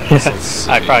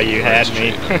 I thought you had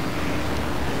me.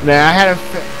 Nah, I had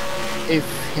if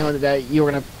you know that you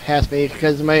were gonna pass me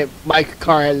because my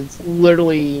car has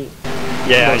literally.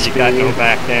 Yeah, no you got speed. no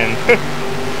back in. That's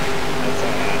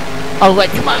I was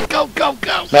like, come on, go, go,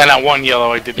 go. Man, that one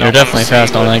yellow I did not You were want definitely to see,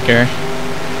 fast all but- night, Gary.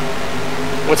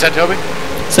 What's that, Toby?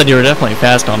 Said you were definitely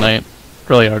fast all night.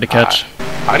 Really hard to catch.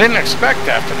 I didn't expect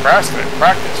after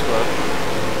practice, but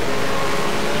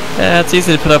Yeah, it's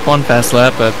easy to put up one fast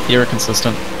lap, but you were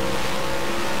consistent.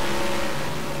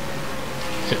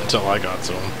 Until I got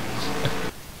to him.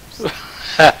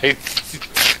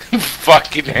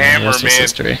 fucking hammer, Yes, it's man.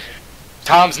 history.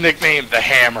 Tom's nickname, the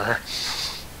Hammer.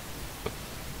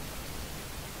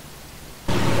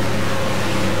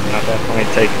 I'll definitely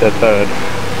take the third.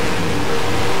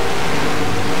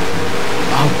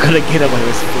 I'm gonna get away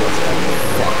with sports.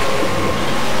 Fuck.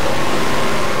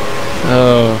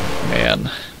 Oh, man.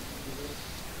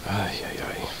 Ay, ay,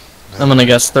 ay. I'm gonna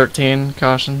guess 13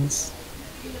 cautions.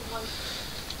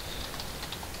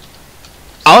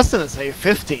 I was gonna say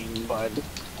 15, but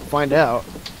find out.